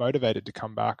like, I'm not motivated to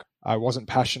come back. I wasn't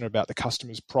passionate about the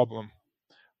customer's problem.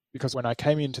 Because when I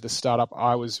came into the startup,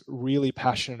 I was really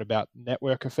passionate about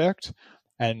network effect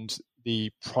and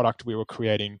the product we were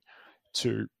creating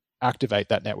to activate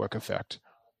that network effect.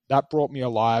 That brought me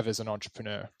alive as an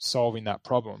entrepreneur, solving that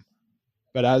problem.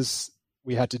 But as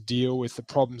we had to deal with the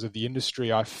problems of the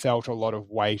industry, I felt a lot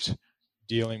of weight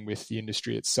dealing with the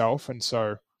industry itself. And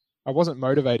so I wasn't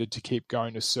motivated to keep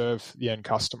going to serve the end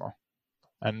customer.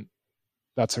 And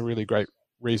that's a really great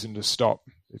reason to stop,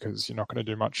 because you're not going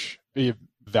to do much be of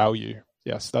value.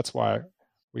 Yes, that's why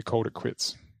we called it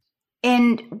quits.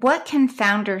 And what can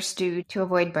founders do to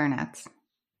avoid burnouts?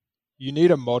 You need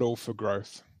a model for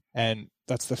growth, and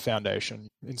that's the foundation.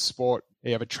 In sport,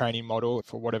 you have a training model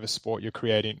for whatever sport you're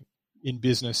creating. In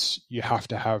business, you have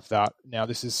to have that. Now,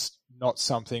 this is not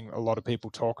something a lot of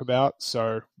people talk about,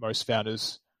 so most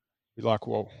founders be like,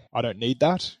 well, I don't need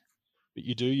that. But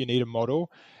you do. You need a model,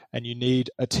 and you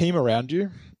need a team around you.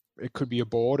 It could be a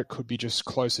board. It could be just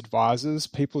close advisors,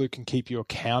 people who can keep you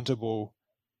accountable,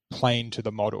 playing to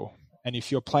the model. And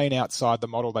if you're playing outside the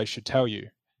model, they should tell you.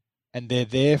 And they're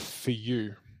there for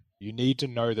you. You need to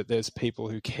know that there's people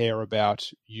who care about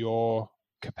your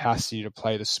capacity to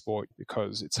play the sport,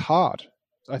 because it's hard.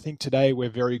 I think today we're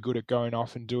very good at going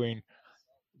off and doing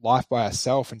life by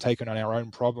ourselves and taking on our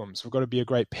own problems. We've got to be a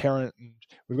great parent, and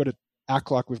we've got to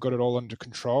act like we've got it all under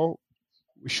control.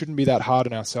 We shouldn't be that hard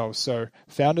on ourselves. So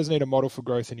founders need a model for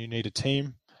growth, and you need a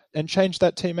team, and change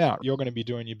that team out. You're going to be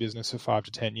doing your business for 5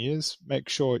 to 10 years. Make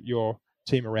sure your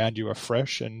team around you are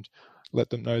fresh, and let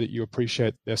them know that you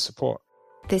appreciate their support.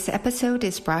 This episode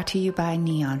is brought to you by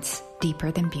Neons,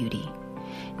 Deeper Than Beauty.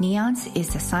 Neons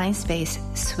is a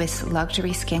science-based Swiss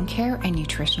luxury skincare and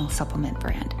nutritional supplement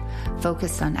brand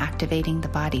focused on activating the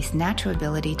body's natural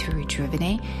ability to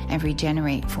rejuvenate and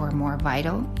regenerate for a more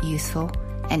vital, youthful,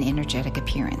 and energetic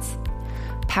appearance.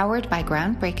 Powered by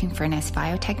groundbreaking furnace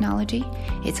biotechnology,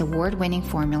 its award-winning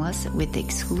formulas with the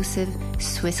exclusive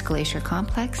Swiss Glacier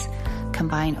Complex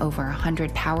combine over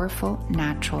 100 powerful,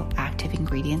 natural, active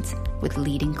ingredients with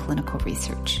leading clinical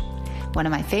research. One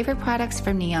of my favorite products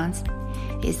from Neons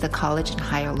is the Collagen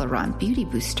Hyaluron Beauty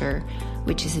Booster,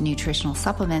 which is a nutritional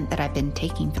supplement that I've been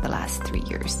taking for the last 3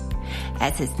 years.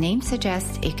 As its name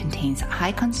suggests, it contains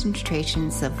high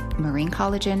concentrations of marine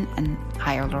collagen and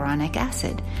hyaluronic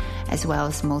acid, as well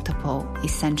as multiple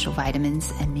essential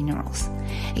vitamins and minerals.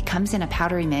 It comes in a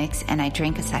powdery mix, and I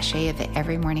drink a sachet of it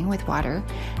every morning with water.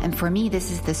 And for me,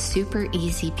 this is the super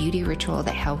easy beauty ritual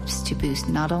that helps to boost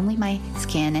not only my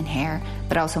skin and hair,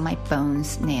 but also my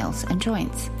bones, nails, and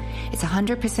joints. It's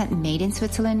 100% made in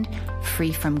Switzerland,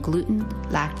 free from gluten,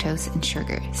 lactose, and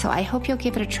sugar. So I hope you'll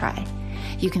give it a try.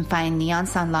 You can find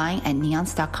Neonce online at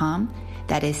neonce.com.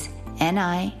 That is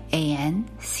NIANCE.com.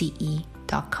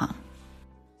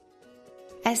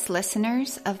 As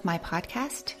listeners of my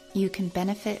podcast, you can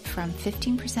benefit from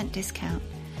 15% discount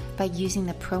by using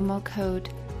the promo code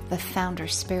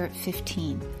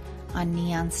TheFounderSpirit15 on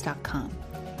neonce.com.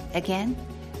 Again,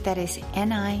 that is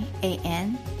NIANCE.com.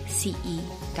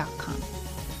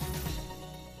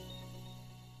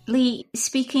 Lee,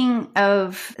 speaking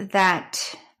of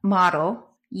that model,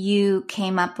 you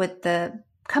came up with the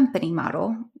company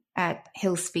model at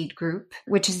Hillspeed Group,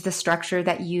 which is the structure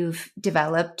that you've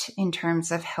developed in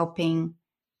terms of helping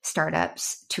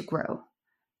startups to grow.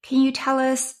 Can you tell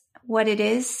us what it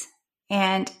is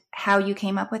and how you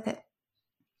came up with it?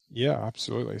 Yeah,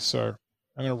 absolutely. So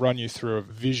I'm going to run you through a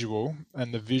visual,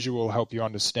 and the visual will help you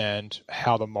understand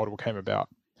how the model came about.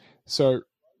 So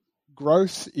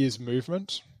growth is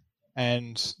movement,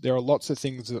 and there are lots of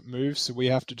things that move, so we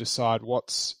have to decide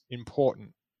what's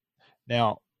important.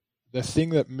 Now, the thing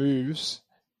that moves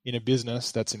in a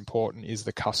business that's important is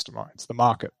the customer. It's the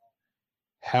market.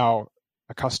 How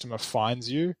a customer finds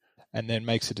you and then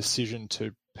makes a decision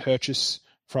to purchase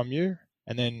from you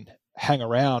and then hang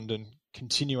around and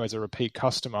continue as a repeat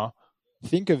customer.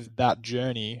 Think of that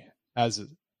journey as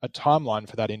a timeline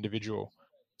for that individual.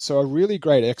 So a really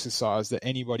great exercise that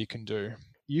anybody can do.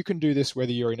 You can do this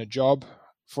whether you're in a job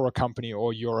for a company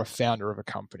or you're a founder of a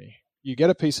company. You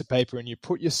get a piece of paper and you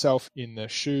put yourself in the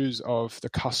shoes of the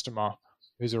customer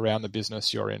who's around the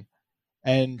business you're in.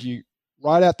 And you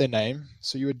write out their name.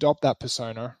 So you adopt that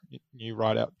persona. You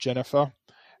write out Jennifer.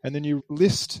 And then you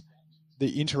list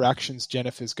the interactions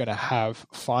Jennifer's going to have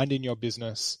finding your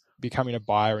business, becoming a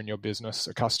buyer in your business,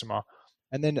 a customer,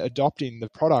 and then adopting the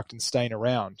product and staying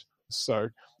around. So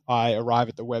I arrive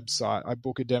at the website, I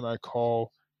book a demo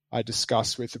call, I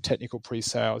discuss with the technical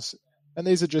pre-sales. And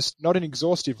these are just not an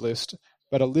exhaustive list,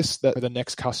 but a list that the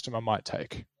next customer might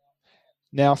take.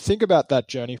 Now think about that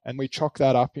journey, and we chalk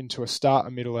that up into a start,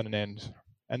 a middle, and an end.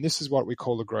 And this is what we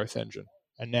call a growth engine.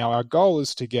 And now our goal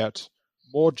is to get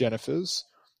more Jennifers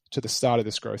to the start of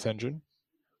this growth engine,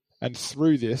 and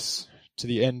through this to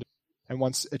the end. And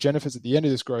once a Jennifer's at the end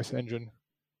of this growth engine,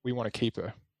 we want to keep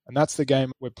her. And that's the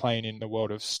game we're playing in the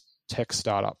world of tech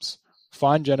startups.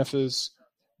 Find Jennifers,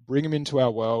 bring them into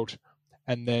our world,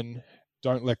 and then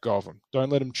don't let go of them.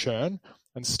 Don't let them churn,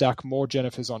 and stack more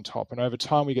Jennifers on top. And over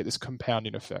time, we get this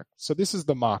compounding effect. So this is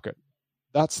the market.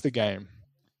 That's the game.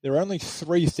 There are only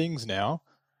three things now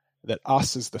that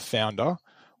us as the founder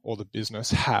or the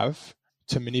business have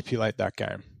to manipulate that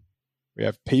game. We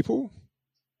have people,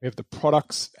 we have the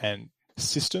products and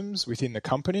systems within the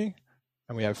company,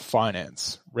 and we have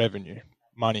finance, revenue,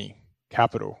 money,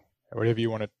 capital, whatever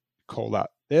you want to call that.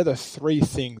 They're the three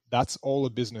things. That's all a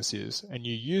business is. And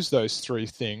you use those three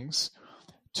things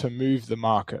to move the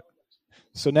market.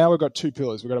 So now we've got two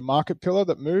pillars. We've got a market pillar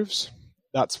that moves.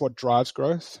 That's what drives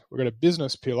growth. We've got a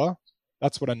business pillar.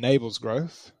 That's what enables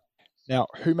growth. Now,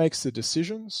 who makes the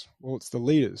decisions? Well, it's the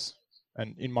leaders.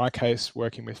 And in my case,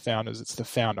 working with founders, it's the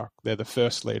founder. They're the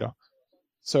first leader.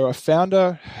 So a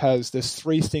founder there's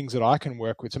three things that I can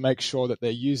work with to make sure that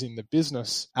they're using the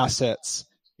business assets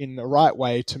in the right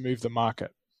way to move the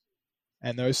market.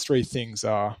 And those three things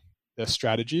are their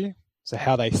strategy. So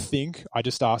how they think. I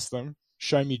just ask them,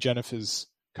 show me Jennifer's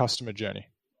customer journey.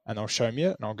 And they'll show me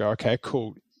it and I'll go, okay,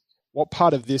 cool. What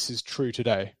part of this is true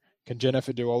today? Can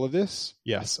Jennifer do all of this?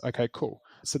 Yes. Okay, cool.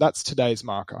 So that's today's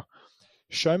marker.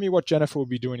 Show me what Jennifer will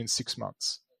be doing in 6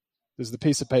 months. Does the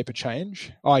piece of paper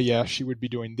change? Oh yeah, she would be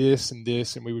doing this, and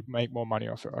we would make more money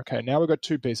off her. Okay, now we've got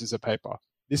two pieces of paper.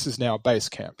 This is now a base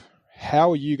camp.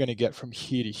 How are you going to get from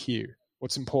here to here?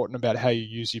 What's important about how you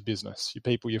use your business, your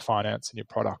people, your finance, and your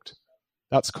product?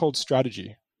 That's called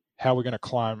strategy. How we're going to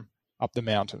climb up the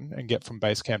mountain and get from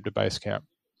base camp to base camp.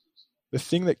 The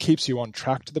thing that keeps you on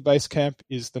track to the base camp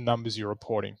is the numbers you're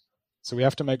reporting. So we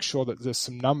have to make sure that there's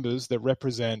some numbers that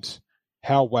represent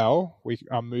how well we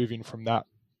are moving from that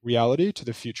reality to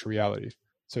the future reality.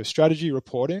 So strategy,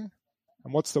 reporting.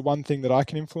 And what's the one thing that I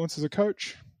can influence as a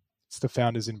coach? It's the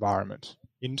founder's environment.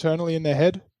 Internally in their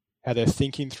head, how they're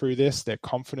thinking through this, their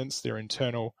confidence, their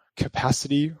internal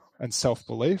capacity and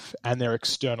self-belief, and their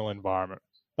external environment.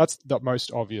 That's the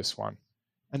most obvious one.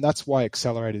 And that's why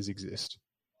accelerators exist.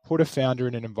 Put a founder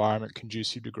in an environment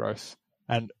conducive to growth,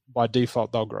 and by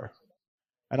default, they'll grow.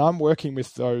 And I'm working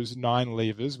with those 9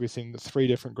 levers within the 3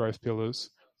 different growth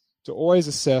pillars to always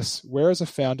assess where is a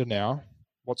founder now,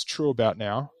 what's true about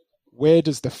now, where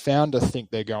does the founder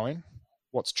think they're going,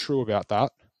 what's true about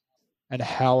that, and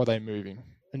how are they moving.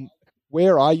 And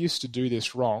where I used to do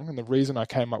this wrong, and the reason I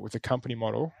came up with the company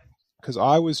model, because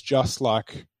I was just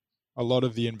like a lot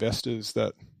of the investors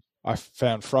that I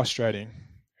found frustrating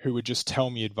who would just tell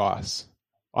me advice.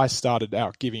 I started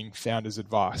out giving founders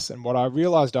advice. And what I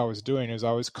realized I was doing is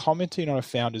I was commenting on a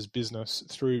founder's business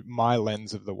through my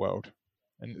lens of the world.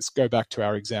 And let's go back to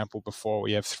our example before.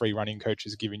 We have 3 running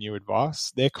coaches giving you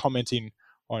advice. They're commenting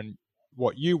on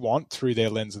what you want through their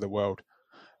lens of the world.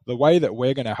 The way that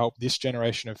we're going to help this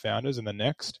generation of founders and the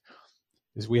next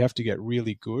is we have to get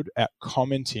really good at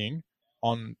commenting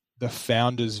on the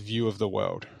founder's view of the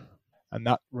world. And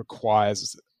that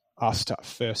requires us to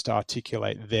first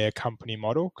articulate their company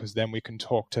model, because then we can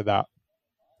talk to that.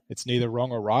 It's neither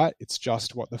wrong or right. It's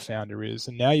just what the founder is.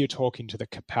 And now you're talking to the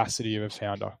capacity of a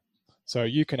founder. So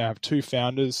you can have 2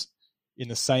 founders in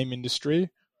the same industry.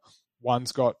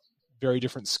 One's got very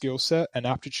different skill set and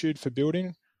aptitude for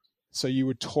building. So you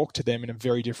would talk to them in a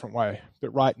very different way. But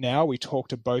right now we talk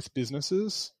to both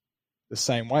businesses the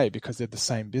same way because they're the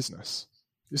same business.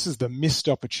 This is the missed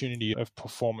opportunity of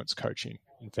performance coaching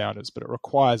in founders, but it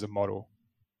requires a model.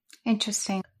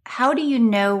 Interesting. How do you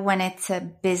know when it's a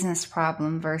business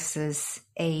problem versus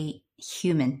a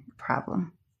human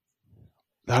problem?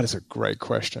 That is a great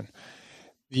question.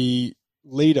 The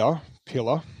leader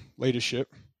pillar,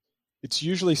 leadership, it's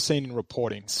usually seen in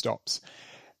reporting stops.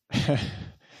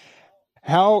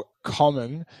 How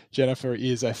common, Jennifer,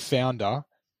 is a founder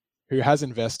who has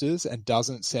investors and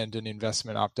doesn't send an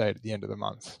investment update at the end of the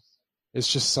month?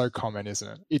 It's just so common, isn't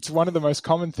it? It's one of the most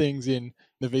common things in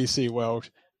the VC world.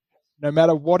 No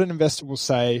matter what an investor will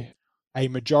say, a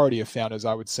majority of founders,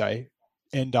 I would say,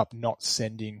 end up not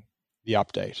sending the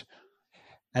update.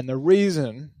 And the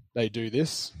reason they do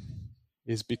this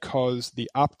is because the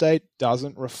update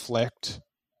doesn't reflect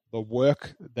the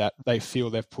work that they feel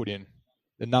they've put in.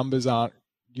 The numbers aren't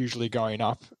usually going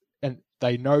up, and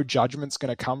they know judgment's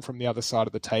going to come from the other side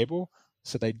of the table,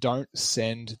 so they don't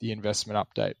send the investment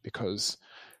update because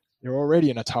they're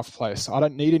already in a tough place. I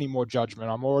don't need any more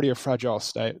judgment. I'm already a fragile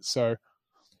state. So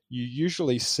you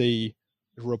usually see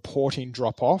reporting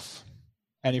drop off.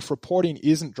 And if reporting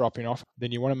isn't dropping off,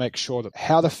 then you want to make sure that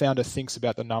how the founder thinks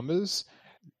about the numbers,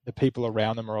 the people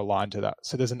around them are aligned to that.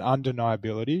 So there's an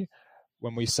undeniability.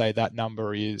 When we say that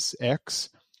number is X,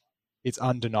 it's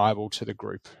undeniable to the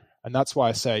group. And that's why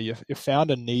I say your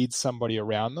founder needs somebody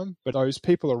around them, but those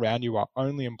people around you are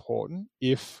only important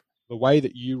if the way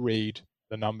that you read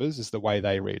the numbers is the way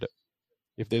they read it.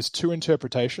 If there's 2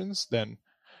 interpretations, then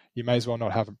you may as well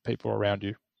not have people around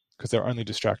you because they're only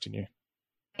distracting you.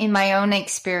 In my own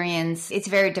experience, it's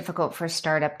very difficult for a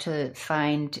startup to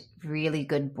find really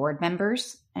good board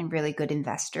members and really good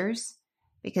investors.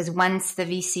 Because once the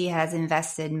VC has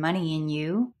invested money in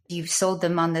you, you've sold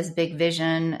them on this big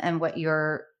vision and what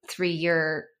your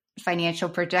 3-year financial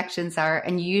projections are.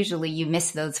 And usually you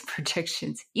miss those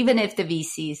projections, even if the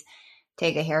VCs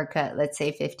take a haircut, let's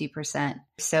say 50%.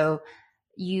 So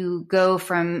you go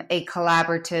from a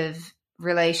collaborative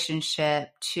relationship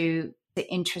to the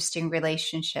interesting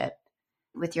relationship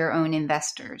with your own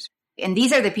investors. And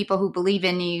these are the people who believe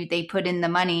in you. They put in the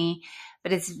money,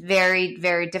 but it's very,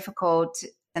 very difficult.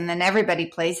 And then everybody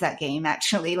plays that game,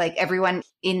 actually. Like everyone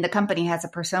in the company has a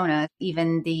persona.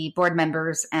 Even the board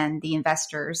members and the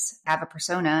investors have a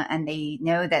persona, and they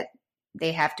know that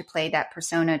they have to play that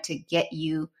persona to get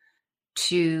you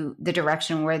to the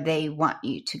direction where they want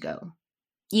you to go,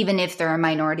 even if they're a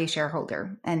minority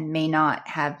shareholder and may not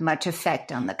have much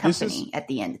effect on the company at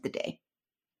the end of the day.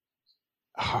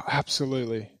 Oh,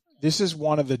 absolutely. This is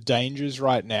one of the dangers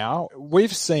right now.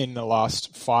 We've seen the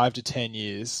last 5 to 10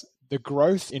 years, the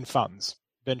growth in funds,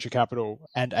 venture capital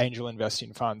and angel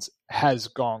investing funds has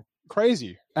gone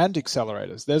crazy, and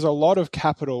accelerators. There's a lot of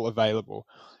capital available.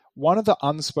 One of the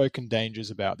unspoken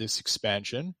dangers about this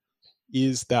expansion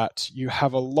is that you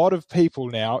have a lot of people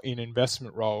now in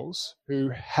investment roles who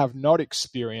have not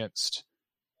experienced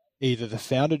either the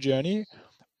founder journey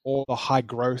or the high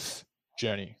growth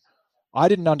journey. I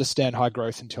didn't understand high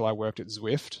growth until I worked at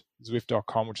Zwift.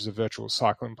 Zwift.com, which is a virtual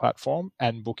cycling platform,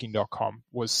 and Booking.com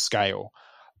was scale.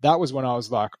 That was when I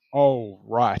was like, oh,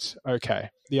 right, okay.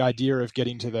 The idea of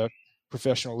getting to the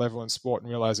professional level in sport and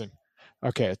realizing,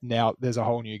 okay, now there's a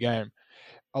whole new game.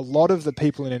 A lot of the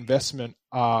people in investment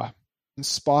are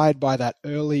inspired by that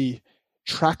early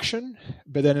traction,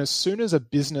 but then as soon as a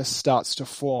business starts to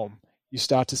form, you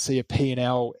start to see a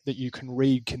P&L that you can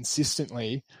read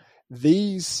consistently.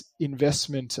 These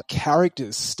investment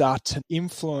characters start to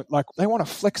influence, like they want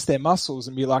to flex their muscles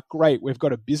and be like, great, we've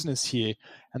got a business here.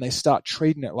 And they start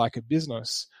treating it like a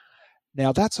business.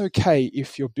 Now that's okay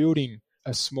if you're building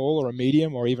a small or a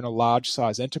medium or even a large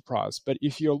size enterprise. But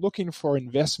if you're looking for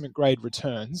investment grade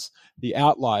returns, the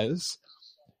outliers,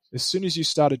 As soon as you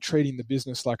started treating the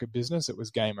business like a business, it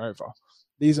was game over.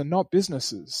 These are not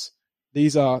businesses.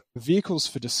 These are vehicles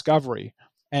for discovery.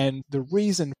 And the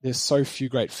reason there's so few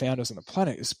great founders on the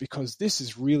planet is because this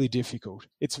is really difficult.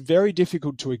 It's very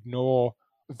difficult to ignore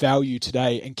value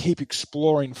today and keep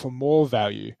exploring for more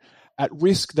value at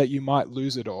risk that you might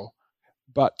lose it all.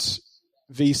 But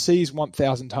VCs want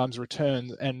 1,000 times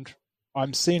return, and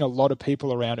I'm seeing a lot of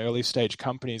people around early stage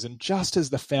companies, and just as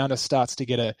the founder starts to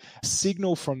get a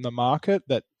signal from the market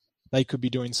that they could be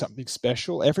doing something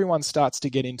special, everyone starts to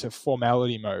get into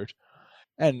formality mode,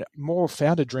 and more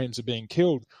founder dreams are being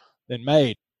killed than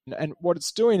made. And what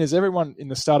it's doing is everyone in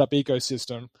the startup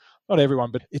ecosystem, not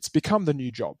everyone, but it's become the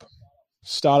new job.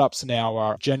 Startups now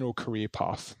are a general career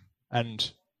path.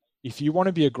 And if you want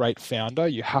to be a great founder,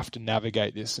 you have to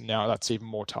navigate this. And now that's even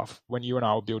more tough. When you and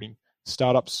I were building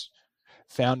startups,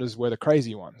 founders were the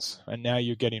crazy ones. And now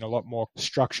you're getting a lot more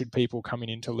structured people coming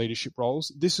into leadership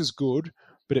roles. This is good,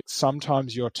 but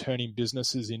sometimes you're turning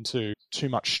businesses into too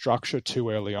much structure too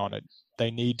early on.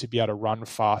 They need to be able to run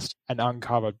fast and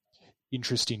uncover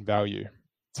interesting value.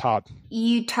 It's hard.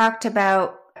 You talked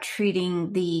about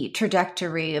treating the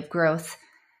trajectory of growth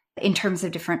in terms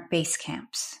of different base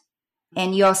camps.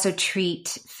 And you also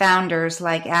treat founders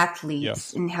like athletes,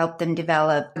 yes, and help them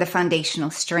develop the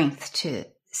foundational strength to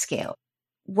scale.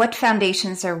 What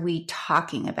foundations are we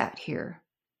talking about here?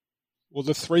 Well,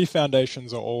 the three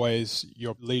foundations are always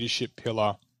your leadership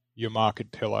pillar, your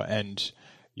market pillar, and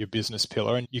your business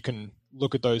pillar. And you can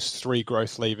look at those three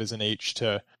growth levers in each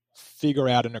to figure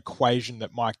out an equation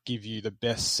that might give you the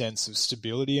best sense of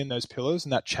stability in those pillars.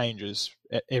 And that changes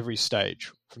at every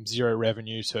stage, from zero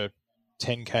revenue to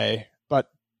 10K. But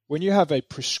when you have a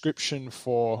prescription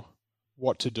for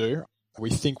what to do, we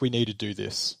think we need to do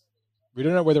this. We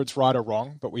don't know whether it's right or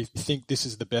wrong, but we think this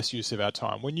is the best use of our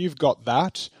time. When you've got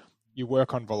that, you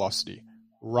work on velocity.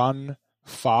 Run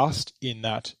fast in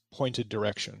that pointed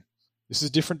direction. This is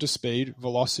different to speed.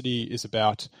 Velocity is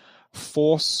about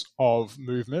force of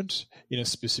movement in a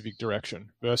specific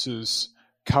direction versus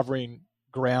covering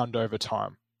ground over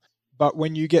time. But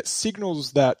when you get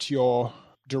signals that your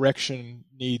direction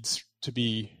needs to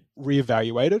be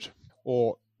reevaluated,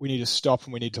 or we need to stop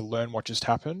and we need to learn what just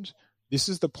happened, this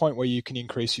is the point where you can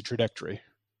increase your trajectory.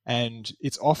 And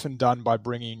it's often done by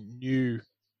bringing new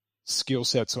skill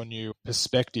sets or new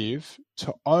perspective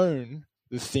to own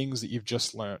the things that you've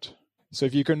just learnt. So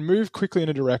if you can move quickly in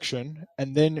a direction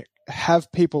and then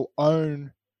have people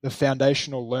own the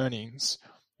foundational learnings,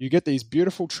 you get these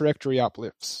beautiful trajectory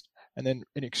uplifts, and then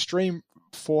an extreme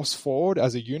force forward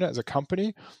as a unit, as a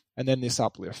company, and then this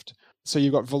uplift. So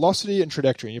you've got velocity and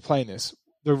trajectory, and you're playing this.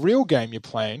 The real game you're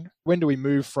playing, when do we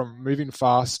move from moving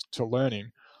fast to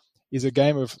learning, is a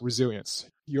game of resilience.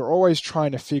 You're always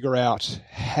trying to figure out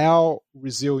how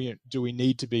resilient do we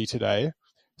need to be today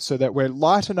so that we're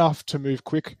light enough to move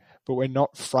quick, but we're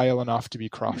not frail enough to be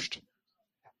crushed.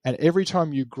 And every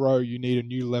time you grow, you need a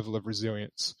new level of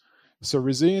resilience. So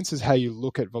resilience is how you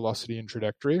look at velocity and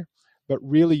trajectory, but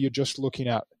really you're just looking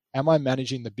at, am I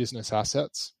managing the business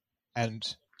assets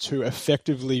and to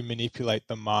effectively manipulate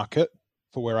the market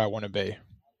for where I want to be?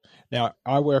 Now,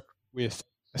 I work with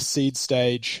a seed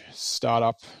stage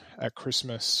startup at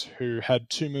Christmas who had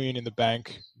 2 million in the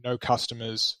bank, no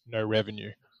customers, no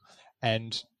revenue.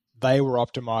 And they were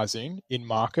optimizing in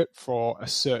market for a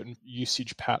certain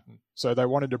usage pattern. So they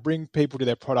wanted to bring people to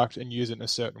their product and use it in a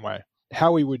certain way.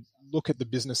 How we would look at the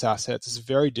business assets is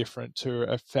very different to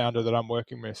a founder that I'm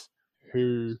working with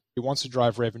who wants to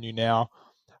drive revenue now.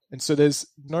 And so there's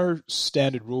no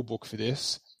standard rule book for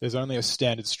this. There's only a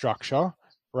standard structure.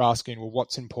 We're asking, well,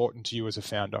 what's important to you as a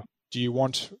founder? Do you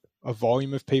want a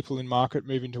volume of people in market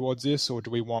moving towards this, or do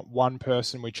we want one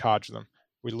person, we charge them?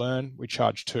 We learn, we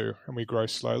charge two, and we grow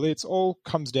slowly. It's all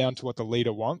comes down to what the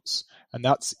leader wants, and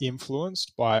that's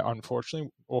influenced by,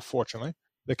 unfortunately or fortunately,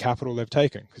 the capital they've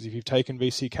taken. Because if you've taken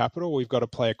VC capital, we've got to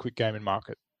play a quick game in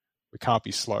market. We can't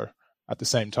be slow. At the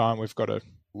same time, we've got to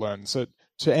learn. So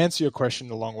to answer your question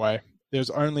the long way,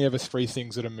 there's only ever three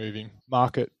things that are moving: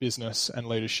 market, business, and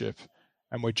leadership.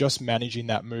 And we're just managing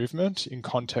that movement in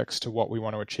context to what we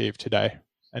want to achieve today.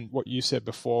 And what you said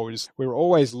before is we're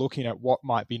always looking at what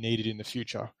might be needed in the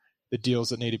future, the deals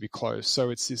that need to be closed. So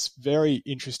it's this very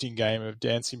interesting game of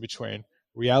dancing between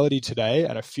reality today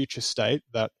and a future state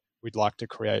that we'd like to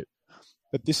create.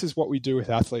 But this is what we do with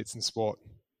athletes in sport.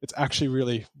 It's actually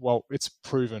really, well, it's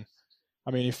proven.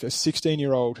 I mean, if a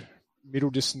 16-year-old middle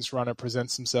distance runner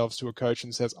presents themselves to a coach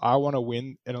and says, I want to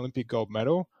win an Olympic gold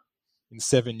medal in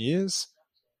 7 years,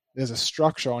 there's a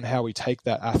structure on how we take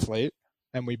that athlete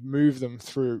and we move them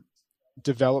through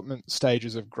development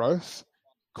stages of growth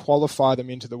qualify them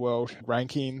into the world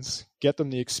rankings, get them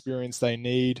the experience they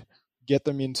need, get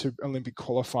them into Olympic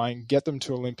qualifying, get them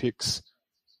to Olympics,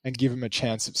 and give them a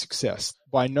chance of success.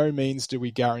 By no means do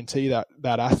we guarantee that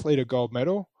athlete a gold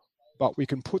medal, but we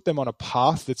can put them on a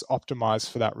path that's optimized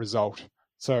for that result.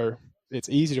 So it's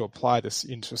easy to apply this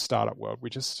into a startup world. We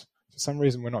just, for some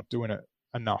reason, we're not doing it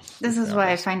enough. This is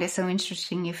why I find it so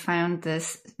interesting. You found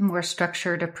this more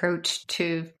structured approach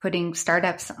to putting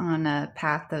startups on a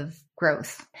path of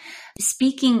growth.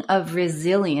 Speaking of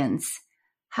resilience,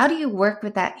 how do you work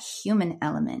with that human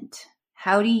element?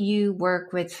 How do you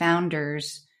work with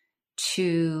founders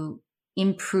to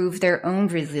improve their own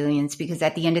resilience? Because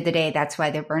at the end of the day, that's why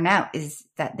they burn out, is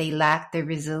that they lack the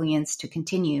resilience to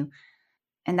continue.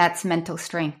 And that's mental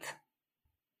strength.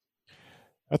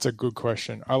 That's a good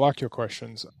question. I like your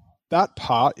questions. That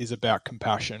part is about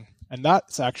compassion. And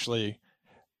that's actually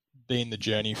been the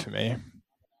journey for me.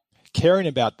 Caring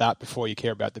about that before you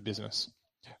care about the business.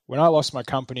 When I lost my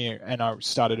company and I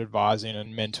started advising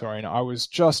and mentoring, I was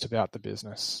just about the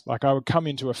business. Like I would come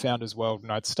into a founder's world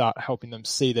and I'd start helping them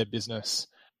see their business.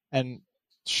 And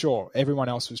sure, everyone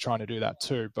else was trying to do that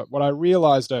too. But what I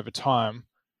realized over time,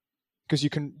 because you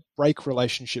can break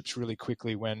relationships really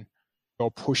quickly when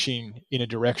you're pushing in a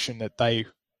direction that they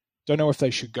don't know if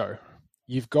they should go.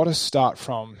 You've got to start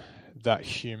from that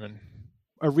human.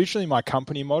 Originally, my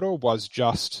company model was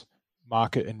just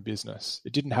market and business.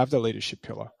 It didn't have the leadership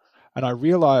pillar. And I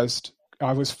realized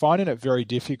I was finding it very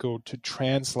difficult to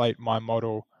translate my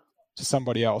model to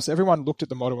somebody else. Everyone looked at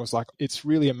the model and was like, it's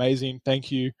really amazing,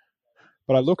 thank you.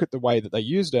 But I look at the way that they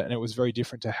used it and it was very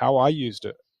different to how I used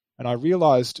it. And I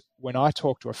realized when I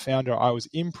talked to a founder, I was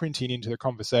imprinting into the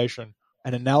conversation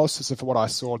an analysis of what I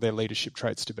saw their leadership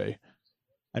traits to be.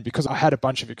 And because I had a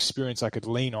bunch of experience I could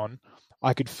lean on,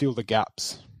 I could fill the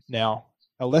gaps. Now,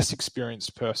 a less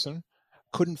experienced person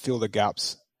couldn't fill the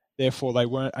gaps. Therefore, they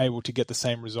weren't able to get the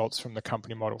same results from the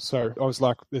company model. So I was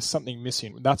like, there's something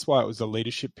missing. That's why it was the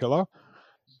leadership pillar.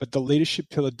 But the leadership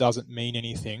pillar doesn't mean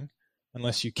anything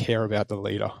unless you care about the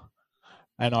leader.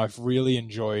 And I've really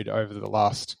enjoyed over the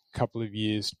last couple of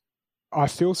years. I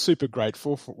feel super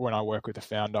grateful for when I work with a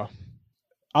founder.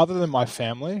 Other than my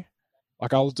family,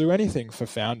 like I'll do anything for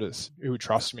founders who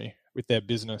trust me with their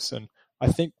business. And I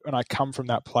think when I come from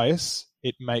that place,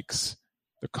 it makes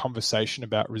the conversation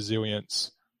about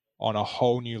resilience on a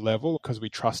whole new level because we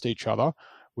trust each other.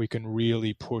 We can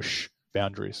really push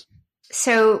boundaries.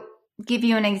 So, give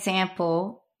you an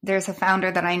example. There's a founder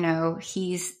that I know.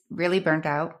 He's really burnt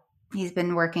out. He's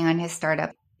been working on his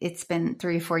startup. It's been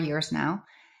 3 or 4 years now.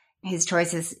 His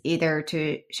choice is either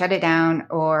to shut it down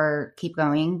or keep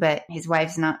going, but his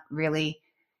wife's not really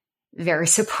very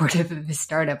supportive of his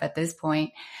startup at this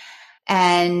point.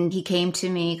 And he came to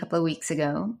me a couple of weeks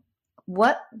ago.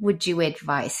 What would you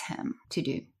advise him to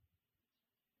do?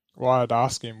 Well, I'd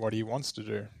ask him what he wants to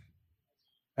do.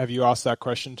 Have you asked that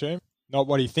question to him? Not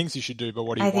what he thinks he should do, but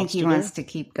what he wants to do? I think he wants to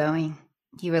keep going.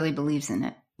 He really believes in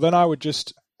it. Then I would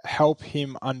just help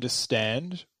him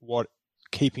understand what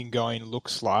keeping going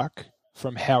looks like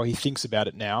from how he thinks about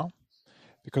it now,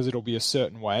 because it'll be a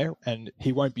certain way and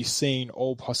he won't be seeing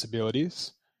all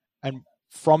possibilities. And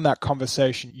from that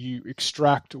conversation, you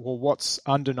extract, well, what's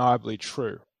undeniably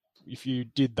true. If you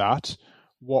did that,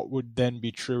 what would then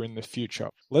be true in the future?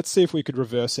 Let's see if we could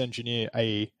reverse engineer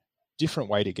a different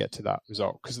way to get to that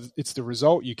result, because it's the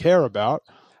result you care about,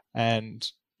 and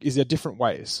is there different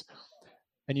ways?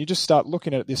 And you just start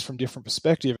looking at this from different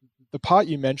perspective. The part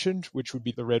you mentioned, which would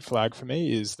be the red flag for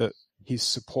me, is that his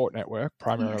support network,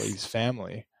 primarily his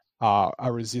family, are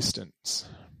a resistance.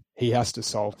 He has to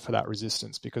solve for that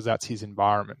resistance because that's his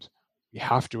environment. You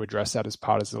have to address that as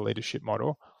part of the leadership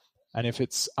model. And if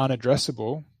it's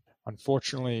unaddressable,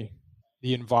 unfortunately,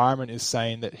 the environment is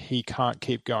saying that he can't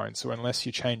keep going. So unless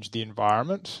you change the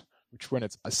environment, which when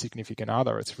it's a significant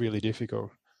other, it's really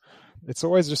difficult. It's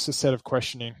always just a set of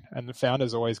questioning, and the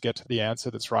founders always get to the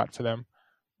answer that's right for them.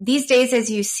 These days, as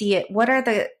you see it, what are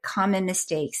the common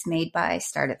mistakes made by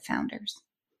startup founders?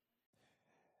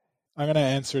 I'm going to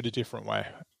answer it a different way.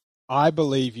 I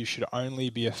believe you should only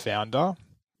be a founder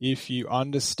if you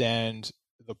understand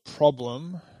the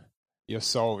problem you're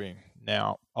solving.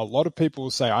 Now, a lot of people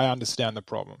will say, I understand the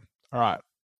problem. All right.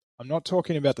 I'm not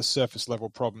talking about the surface level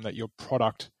problem that your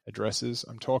product addresses.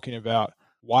 I'm talking about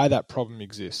why that problem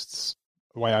exists.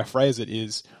 The way I phrase it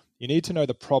is, you need to know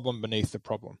the problem beneath the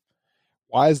problem.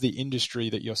 Why is the industry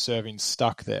that you're serving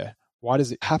stuck there? Why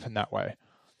does it happen that way?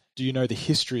 Do you know the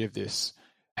history of this?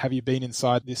 Have you been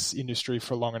inside this industry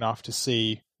for long enough to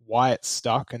see why it's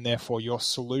stuck, and therefore your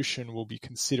solution will be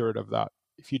considerate of that?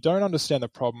 If you don't understand the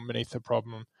problem beneath the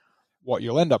problem, what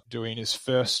you'll end up doing is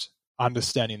first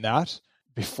understanding that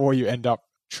before you end up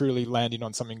truly landing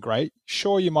on something great.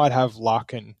 Sure, you might have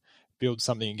luck and build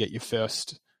something and get your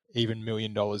first even $1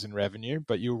 million in revenue,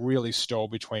 but you'll really stall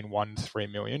between 1 and 3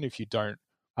 million if you don't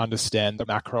understand the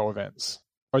macro events.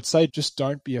 I'd say just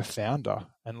don't be a founder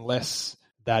unless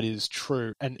that is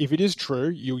true. And if it is true,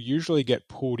 you'll usually get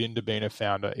pulled into being a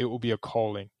founder. It will be a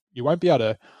calling. You won't be able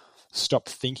to stop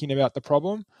thinking about the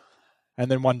problem. And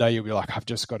then one day you'll be like, I've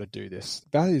just got to do this.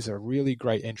 That is a really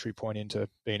great entry point into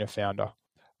being a founder.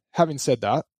 Having said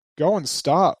that, go and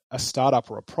start a startup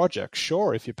or a project.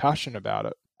 Sure, if you're passionate about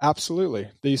it. Absolutely.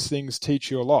 These things teach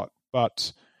you a lot,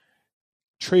 but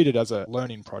treat it as a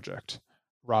learning project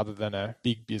rather than a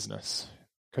big business.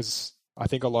 Because I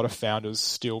think a lot of founders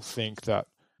still think that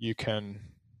you can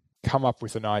come up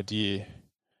with an idea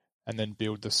and then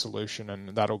build the solution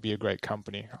and that'll be a great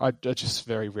company. I just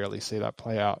very rarely see that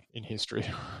play out in history.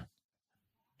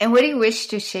 And what do you wish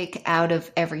to shake out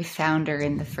of every founder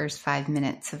in the first 5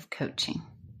 minutes of coaching?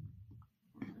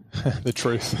 The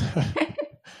truth.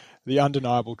 The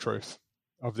undeniable truth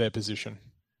of their position.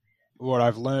 What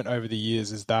I've learned over the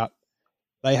years is that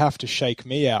they have to shake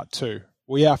me out too.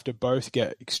 We have to both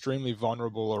get extremely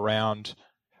vulnerable around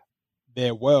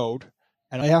their world,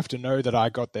 and they have to know that I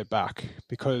got their back,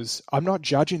 because I'm not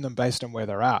judging them based on where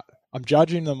they're at. I'm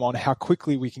judging them on how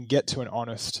quickly we can get to an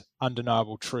honest,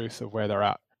 undeniable truth of where they're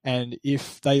at. And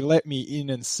if they let me in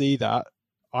and see that,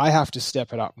 I have to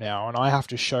step it up now, and I have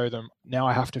to show them. Now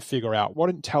I have to figure out what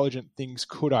intelligent things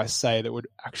could I say that would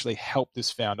actually help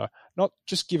this founder. Not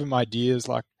just give them ideas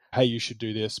like, hey, you should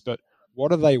do this, but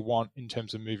what do they want in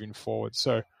terms of moving forward?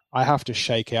 So I have to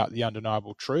shake out the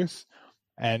undeniable truth.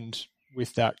 And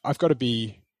with that, I've got to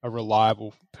be a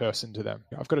reliable person to them.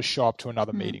 I've got to show up to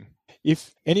another meeting.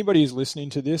 If anybody is listening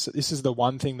to this, this is the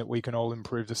one thing that we can all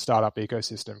improve the startup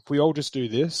ecosystem. If we all just do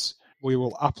this, we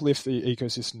will uplift the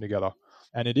ecosystem together.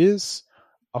 And it is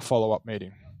a follow-up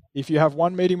meeting. If you have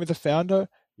one meeting with a founder,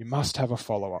 you must have a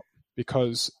follow-up,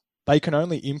 because they can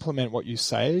only implement what you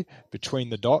say between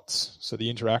the dots. So the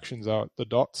interactions are the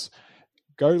dots.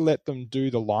 Go let them do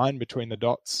the line between the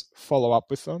dots, follow up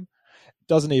with them. It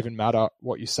doesn't even matter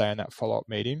what you say in that follow-up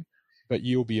meeting, but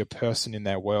you'll be a person in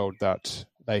their world that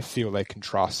they feel they can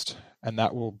trust, and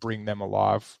that will bring them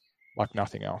alive like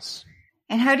nothing else.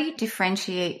 And how do you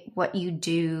differentiate what you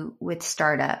do with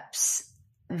startups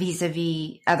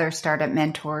vis-a-vis other startup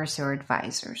mentors or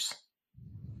advisors?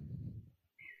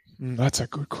 That's a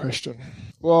good question.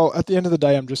 Well, at the end of the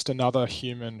day, I'm just another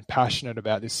human passionate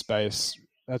about this space.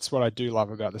 That's what I do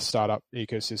love about the startup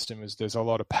ecosystem, is there's a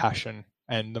lot of passion,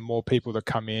 and the more people that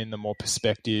come in, the more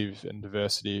perspective and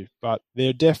diversity. But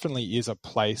there definitely is a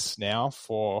place now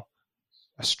for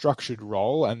a structured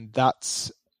role, and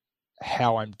that's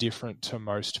how I'm different to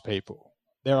most people.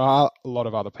 There are a lot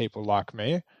of other people like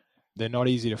me. They're not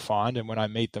easy to find, and when I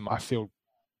meet them, I feel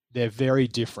they're very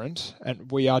different,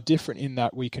 and we are different in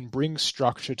that we can bring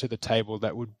structure to the table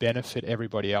that would benefit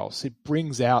everybody else. It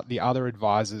brings out the other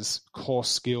advisors' core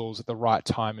skills at the right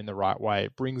time in the right way.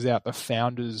 It brings out the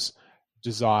founder's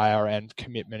desire and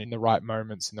commitment in the right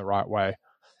moments in the right way.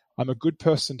 I'm a good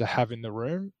person to have in the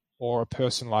room, or a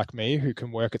person like me who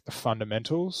can work at the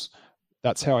fundamentals.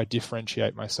 That's how I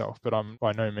differentiate myself, but I'm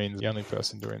by no means the only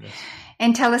person doing this.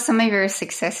 And tell us some of your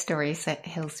success stories at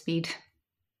Hillspeed.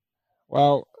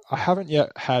 Well, I haven't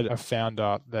yet had a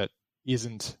founder that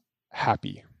isn't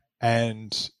happy.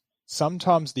 And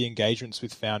sometimes the engagements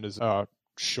with founders are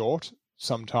short,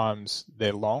 sometimes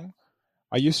they're long.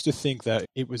 I used to think that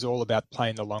it was all about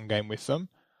playing the long game with them.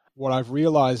 What I've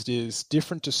realized is,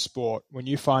 different to sport, when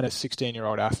you find a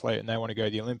 16-year-old athlete and they want to go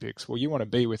to the Olympics, well, you want to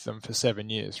be with them for 7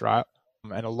 years, right?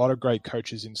 And a lot of great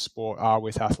coaches in sport are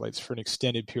with athletes for an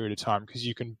extended period of time, because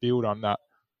you can build on that.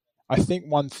 I think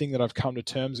one thing that I've come to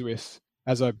terms with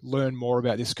as I learn more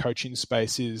about this coaching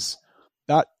space is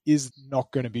that is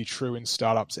not going to be true in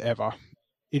startups ever.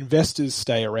 Investors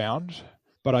stay around,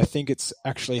 but I think it's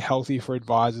actually healthy for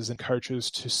advisors and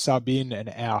coaches to sub in and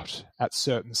out at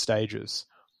certain stages.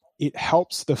 It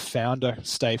helps the founder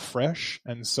stay fresh.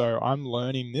 And so I'm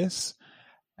learning this.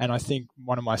 And I think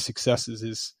one of my successes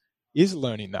is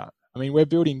learning that. I mean, we're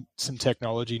building some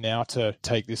technology now to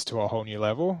take this to a whole new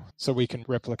level, so we can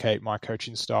replicate my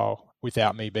coaching style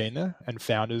without me being there, and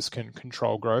founders can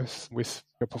control growth with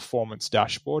a performance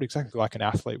dashboard, exactly like an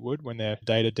athlete would when their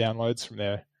data downloads from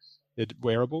their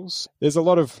wearables. There's a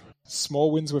lot of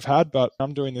small wins we've had, but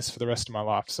I'm doing this for the rest of my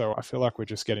life, so I feel like we're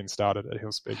just getting started at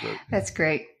Hillspeed Group. That's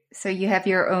great. So you have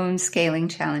your own scaling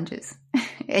challenges,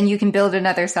 and you can build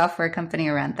another software company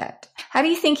around that. How do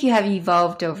you think you have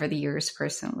evolved over the years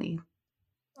personally?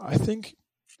 I think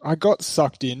I got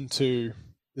sucked into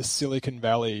the the Silicon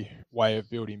Valley way of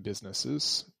building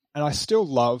businesses. And I still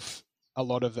love a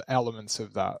lot of the elements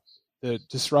of that, the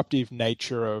disruptive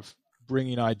nature of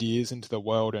bringing ideas into the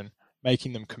world and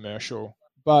making them commercial.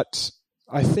 But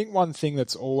I think one thing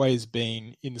that's always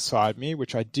been inside me,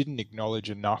 which I didn't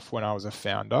acknowledge enough when I was a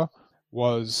founder,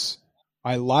 was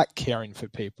I like caring for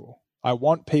people. I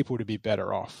want people to be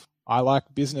better off. I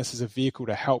like business as a vehicle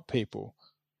to help people.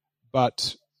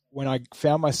 But when I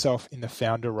found myself in the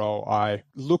founder role, I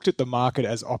looked at the market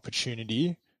as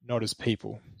opportunity, not as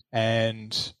people.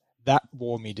 And that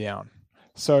wore me down.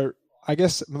 So I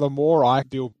guess the more I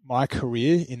build my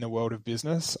career in the world of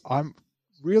business, I'm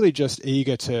really just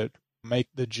eager to make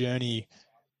the journey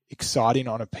exciting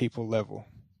on a people level.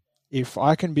 If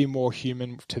I can be more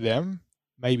human to them,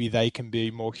 maybe they can be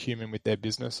more human with their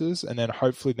businesses. And then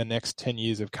hopefully the next 10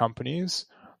 years of companies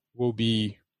will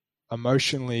be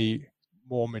emotionally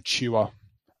more mature.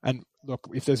 And look,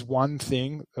 if there's one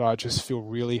thing that I just feel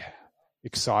really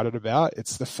excited about,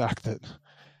 it's the fact that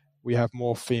we have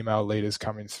more female leaders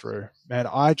coming through. Man,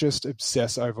 I just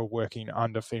obsess over working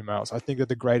under females. I think they're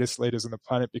the greatest leaders on the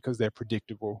planet because they're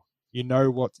predictable. You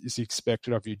know what is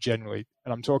expected of you generally.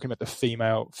 And I'm talking about the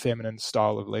female, feminine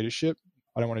style of leadership.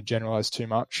 I don't want to generalize too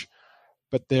much,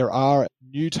 but there are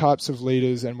new types of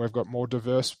leaders and we've got more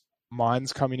diverse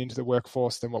minds coming into the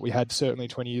workforce than what we had certainly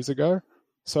 20 years ago.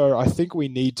 So I think we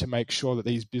need to make sure that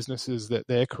these businesses that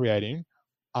they're creating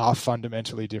are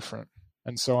fundamentally different.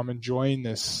 And so I'm enjoying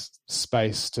this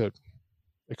space to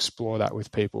explore that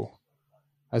with people.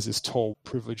 As this tall,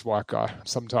 privileged white guy,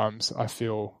 sometimes I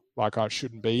feel like I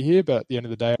shouldn't be here, but at the end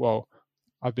of the day, well,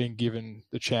 I've been given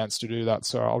the chance to do that.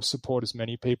 So I'll support as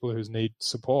many people who need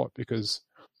support because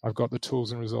I've got the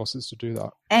tools and resources to do that.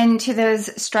 And to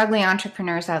those struggling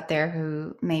entrepreneurs out there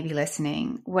who may be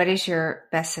listening, what is your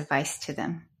best advice to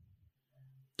them?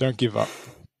 Don't give up.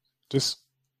 Just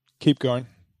keep going.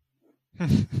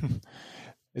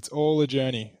 It's all a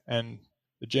journey and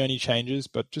the journey changes,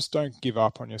 but just don't give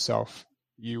up on yourself.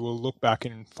 You will look back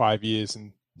in 5 years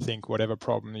and think whatever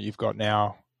problem that you've got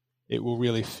now, it will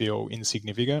really feel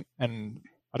insignificant. And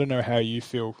I don't know how you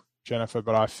feel, Jennifer,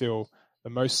 but I feel the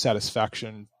most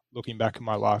satisfaction looking back in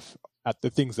my life at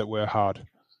the things that were hard,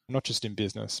 not just in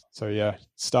business. So yeah,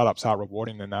 startups are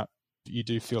rewarding than that. You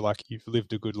do feel like you've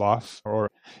lived a good life or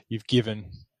you've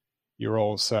given your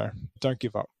all. So don't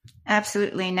give up.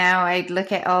 Absolutely. Now I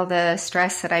look at all the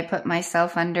stress that I put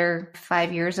myself under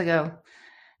 5 years ago.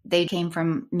 They came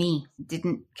from me,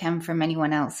 didn't come from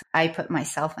anyone else. I put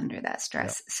myself under that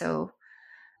stress. Yeah. So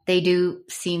they do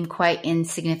seem quite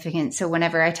insignificant. So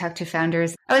whenever I talk to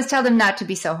founders, I always tell them not to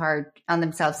be so hard on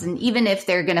themselves. And even if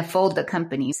they're going to fold the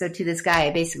company. So to this guy,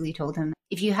 I basically told him,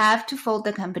 if you have to fold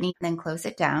the company, then close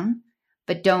it down,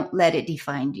 but don't let it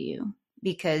define you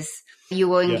because you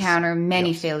will encounter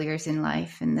many failures in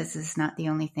life. And this is not the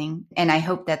only thing. And I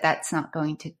hope that that's not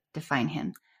going to define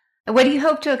him. What do you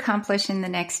hope to accomplish in the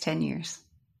next 10 years?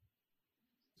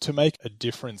 To make a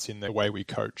difference in the way we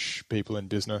coach people in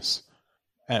business.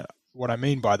 And what I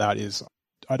mean by that is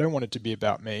I don't want it to be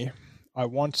about me. I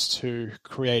want to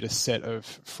create a set of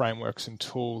frameworks and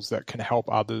tools that can help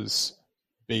others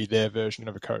be their version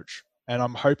of a coach. And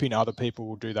I'm hoping other people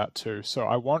will do that too. So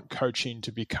I want coaching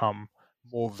to become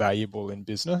more valuable in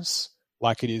business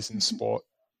like it is in sport.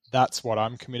 That's what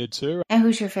I'm committed to. And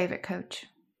who's your favorite coach?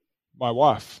 My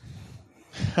wife.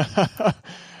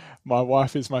 My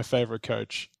wife is my favorite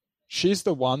coach. She's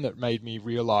the one that made me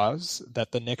realize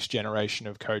that the next generation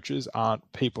of coaches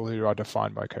aren't people who are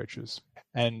defined by coaches.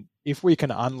 And if we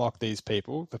can unlock these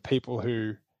people, the people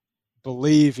who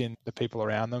believe in the people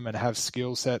around them and have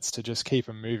skill sets to just keep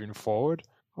them moving forward,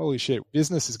 holy shit,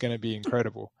 business is going to be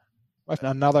incredible.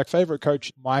 Another favorite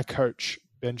coach, my coach,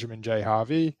 Benjamin J.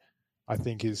 Harvey, I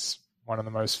think is one of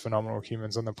the most phenomenal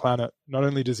humans on the planet. Not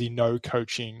only does he know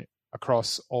coaching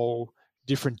across all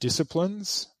different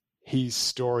disciplines, his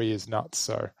story is nuts.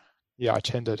 So yeah, I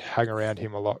tend to hang around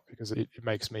him a lot because it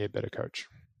makes me a better coach.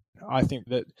 I think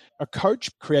that a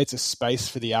coach creates a space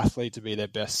for the athlete to be their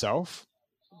best self.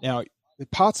 Now, the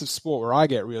parts of sport where I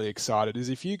get really excited is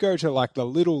if you go to like the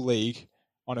little league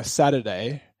on a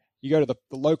Saturday, you go to the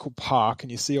local park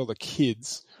and you see all the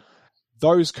kids,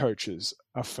 those coaches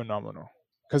are phenomenal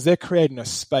because they're creating a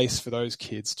space for those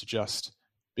kids to just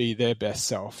be their best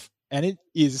self. And it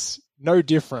is no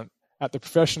different at the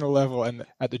professional level and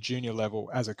at the junior level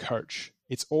as a coach.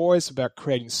 It's always about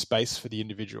creating space for the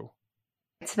individual.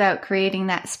 It's about creating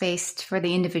that space for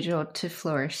the individual to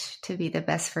flourish, to be the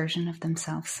best version of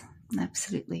themselves.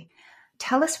 Absolutely.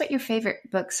 Tell us what your favorite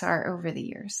books are over the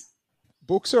years.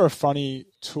 Books are a funny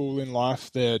tool in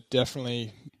life. They're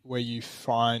definitely where you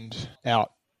find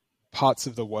out parts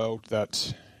of the world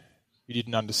that you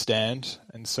didn't understand.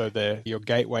 And so they're your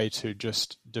gateway to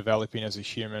just developing as a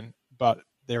human, but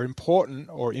they're important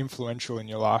or influential in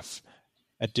your life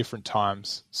at different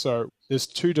times. So there's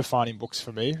two defining books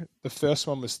for me. The first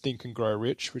one was Think and Grow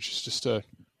Rich, which is just a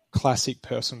classic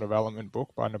personal development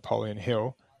book by Napoleon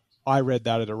Hill. I read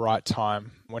that at the right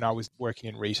time when I was working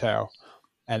in retail,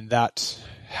 and that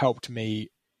helped me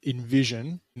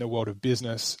envision the world of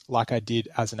business like I did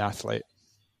as an athlete.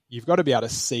 You've got to be able to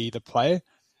see the play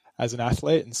as an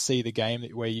athlete and see the game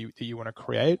that you want to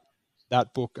create.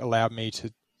 That book allowed me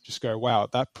to just go, wow,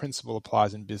 that principle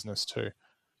applies in business too.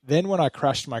 Then when I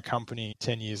crashed my company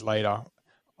 10 years later,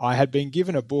 I had been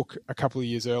given a book a couple of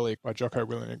years earlier by Jocko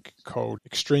Willink called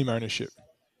Extreme Ownership.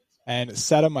 And it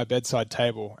sat on my bedside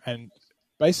table. And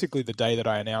basically the day that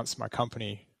I announced my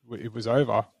company, it was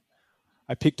over,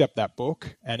 I picked up that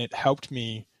book and it helped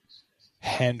me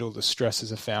handle the stress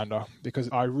as a founder, because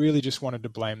I really just wanted to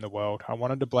blame the world. I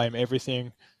wanted to blame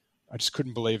everything. I just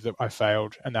couldn't believe that I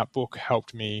failed. And that book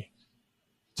helped me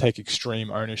take extreme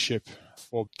ownership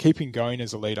for keeping going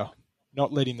as a leader,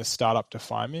 not letting the startup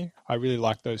define me. I really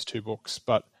like those two books,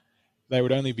 but they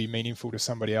would only be meaningful to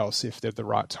somebody else if they're at the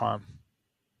right time.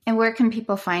 And where can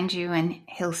people find you and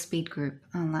Hillspeed Group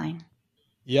online?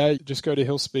 Yeah, just go to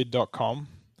hillspeed.com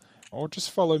or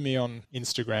just follow me on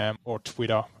Instagram or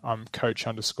Twitter. I'm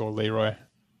coach_Leighroy.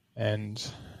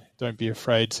 And don't be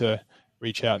afraid to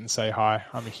reach out and say hi.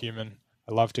 I'm a human.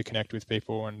 I love to connect with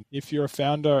people. And if you're a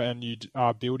founder and you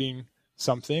are building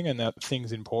something and that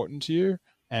thing's important to you,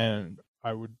 and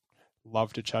I would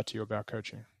love to chat to you about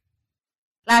coaching.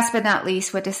 Last but not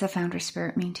least, what does the founder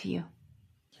spirit mean to you?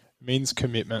 It means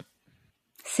commitment.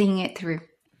 Seeing it through.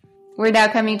 We're now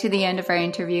coming to the end of our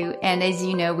interview, and as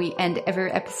you know, we end every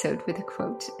episode with a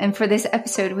quote. And for this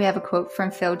episode, we have a quote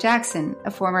from Phil Jackson, a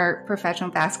former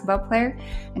professional basketball player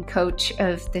and coach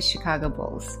of the Chicago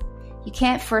Bulls. You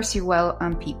can't force your will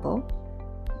on people.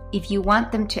 If you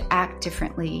want them to act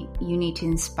differently, you need to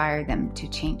inspire them to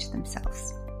change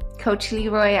themselves. Coach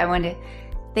Leighroy, I want to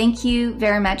thank you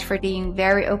very much for being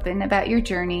very open about your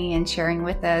journey and sharing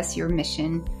with us your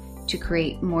mission to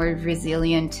create more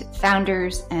resilient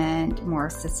founders and more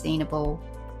sustainable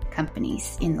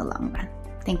companies in the long run.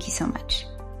 Thank you so much.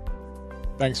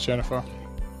 Thanks, Jennifer.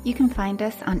 You can find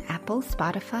us on Apple,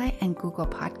 Spotify, and Google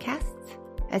Podcasts,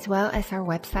 as well as our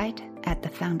website at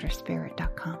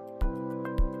thefounderspirit.com.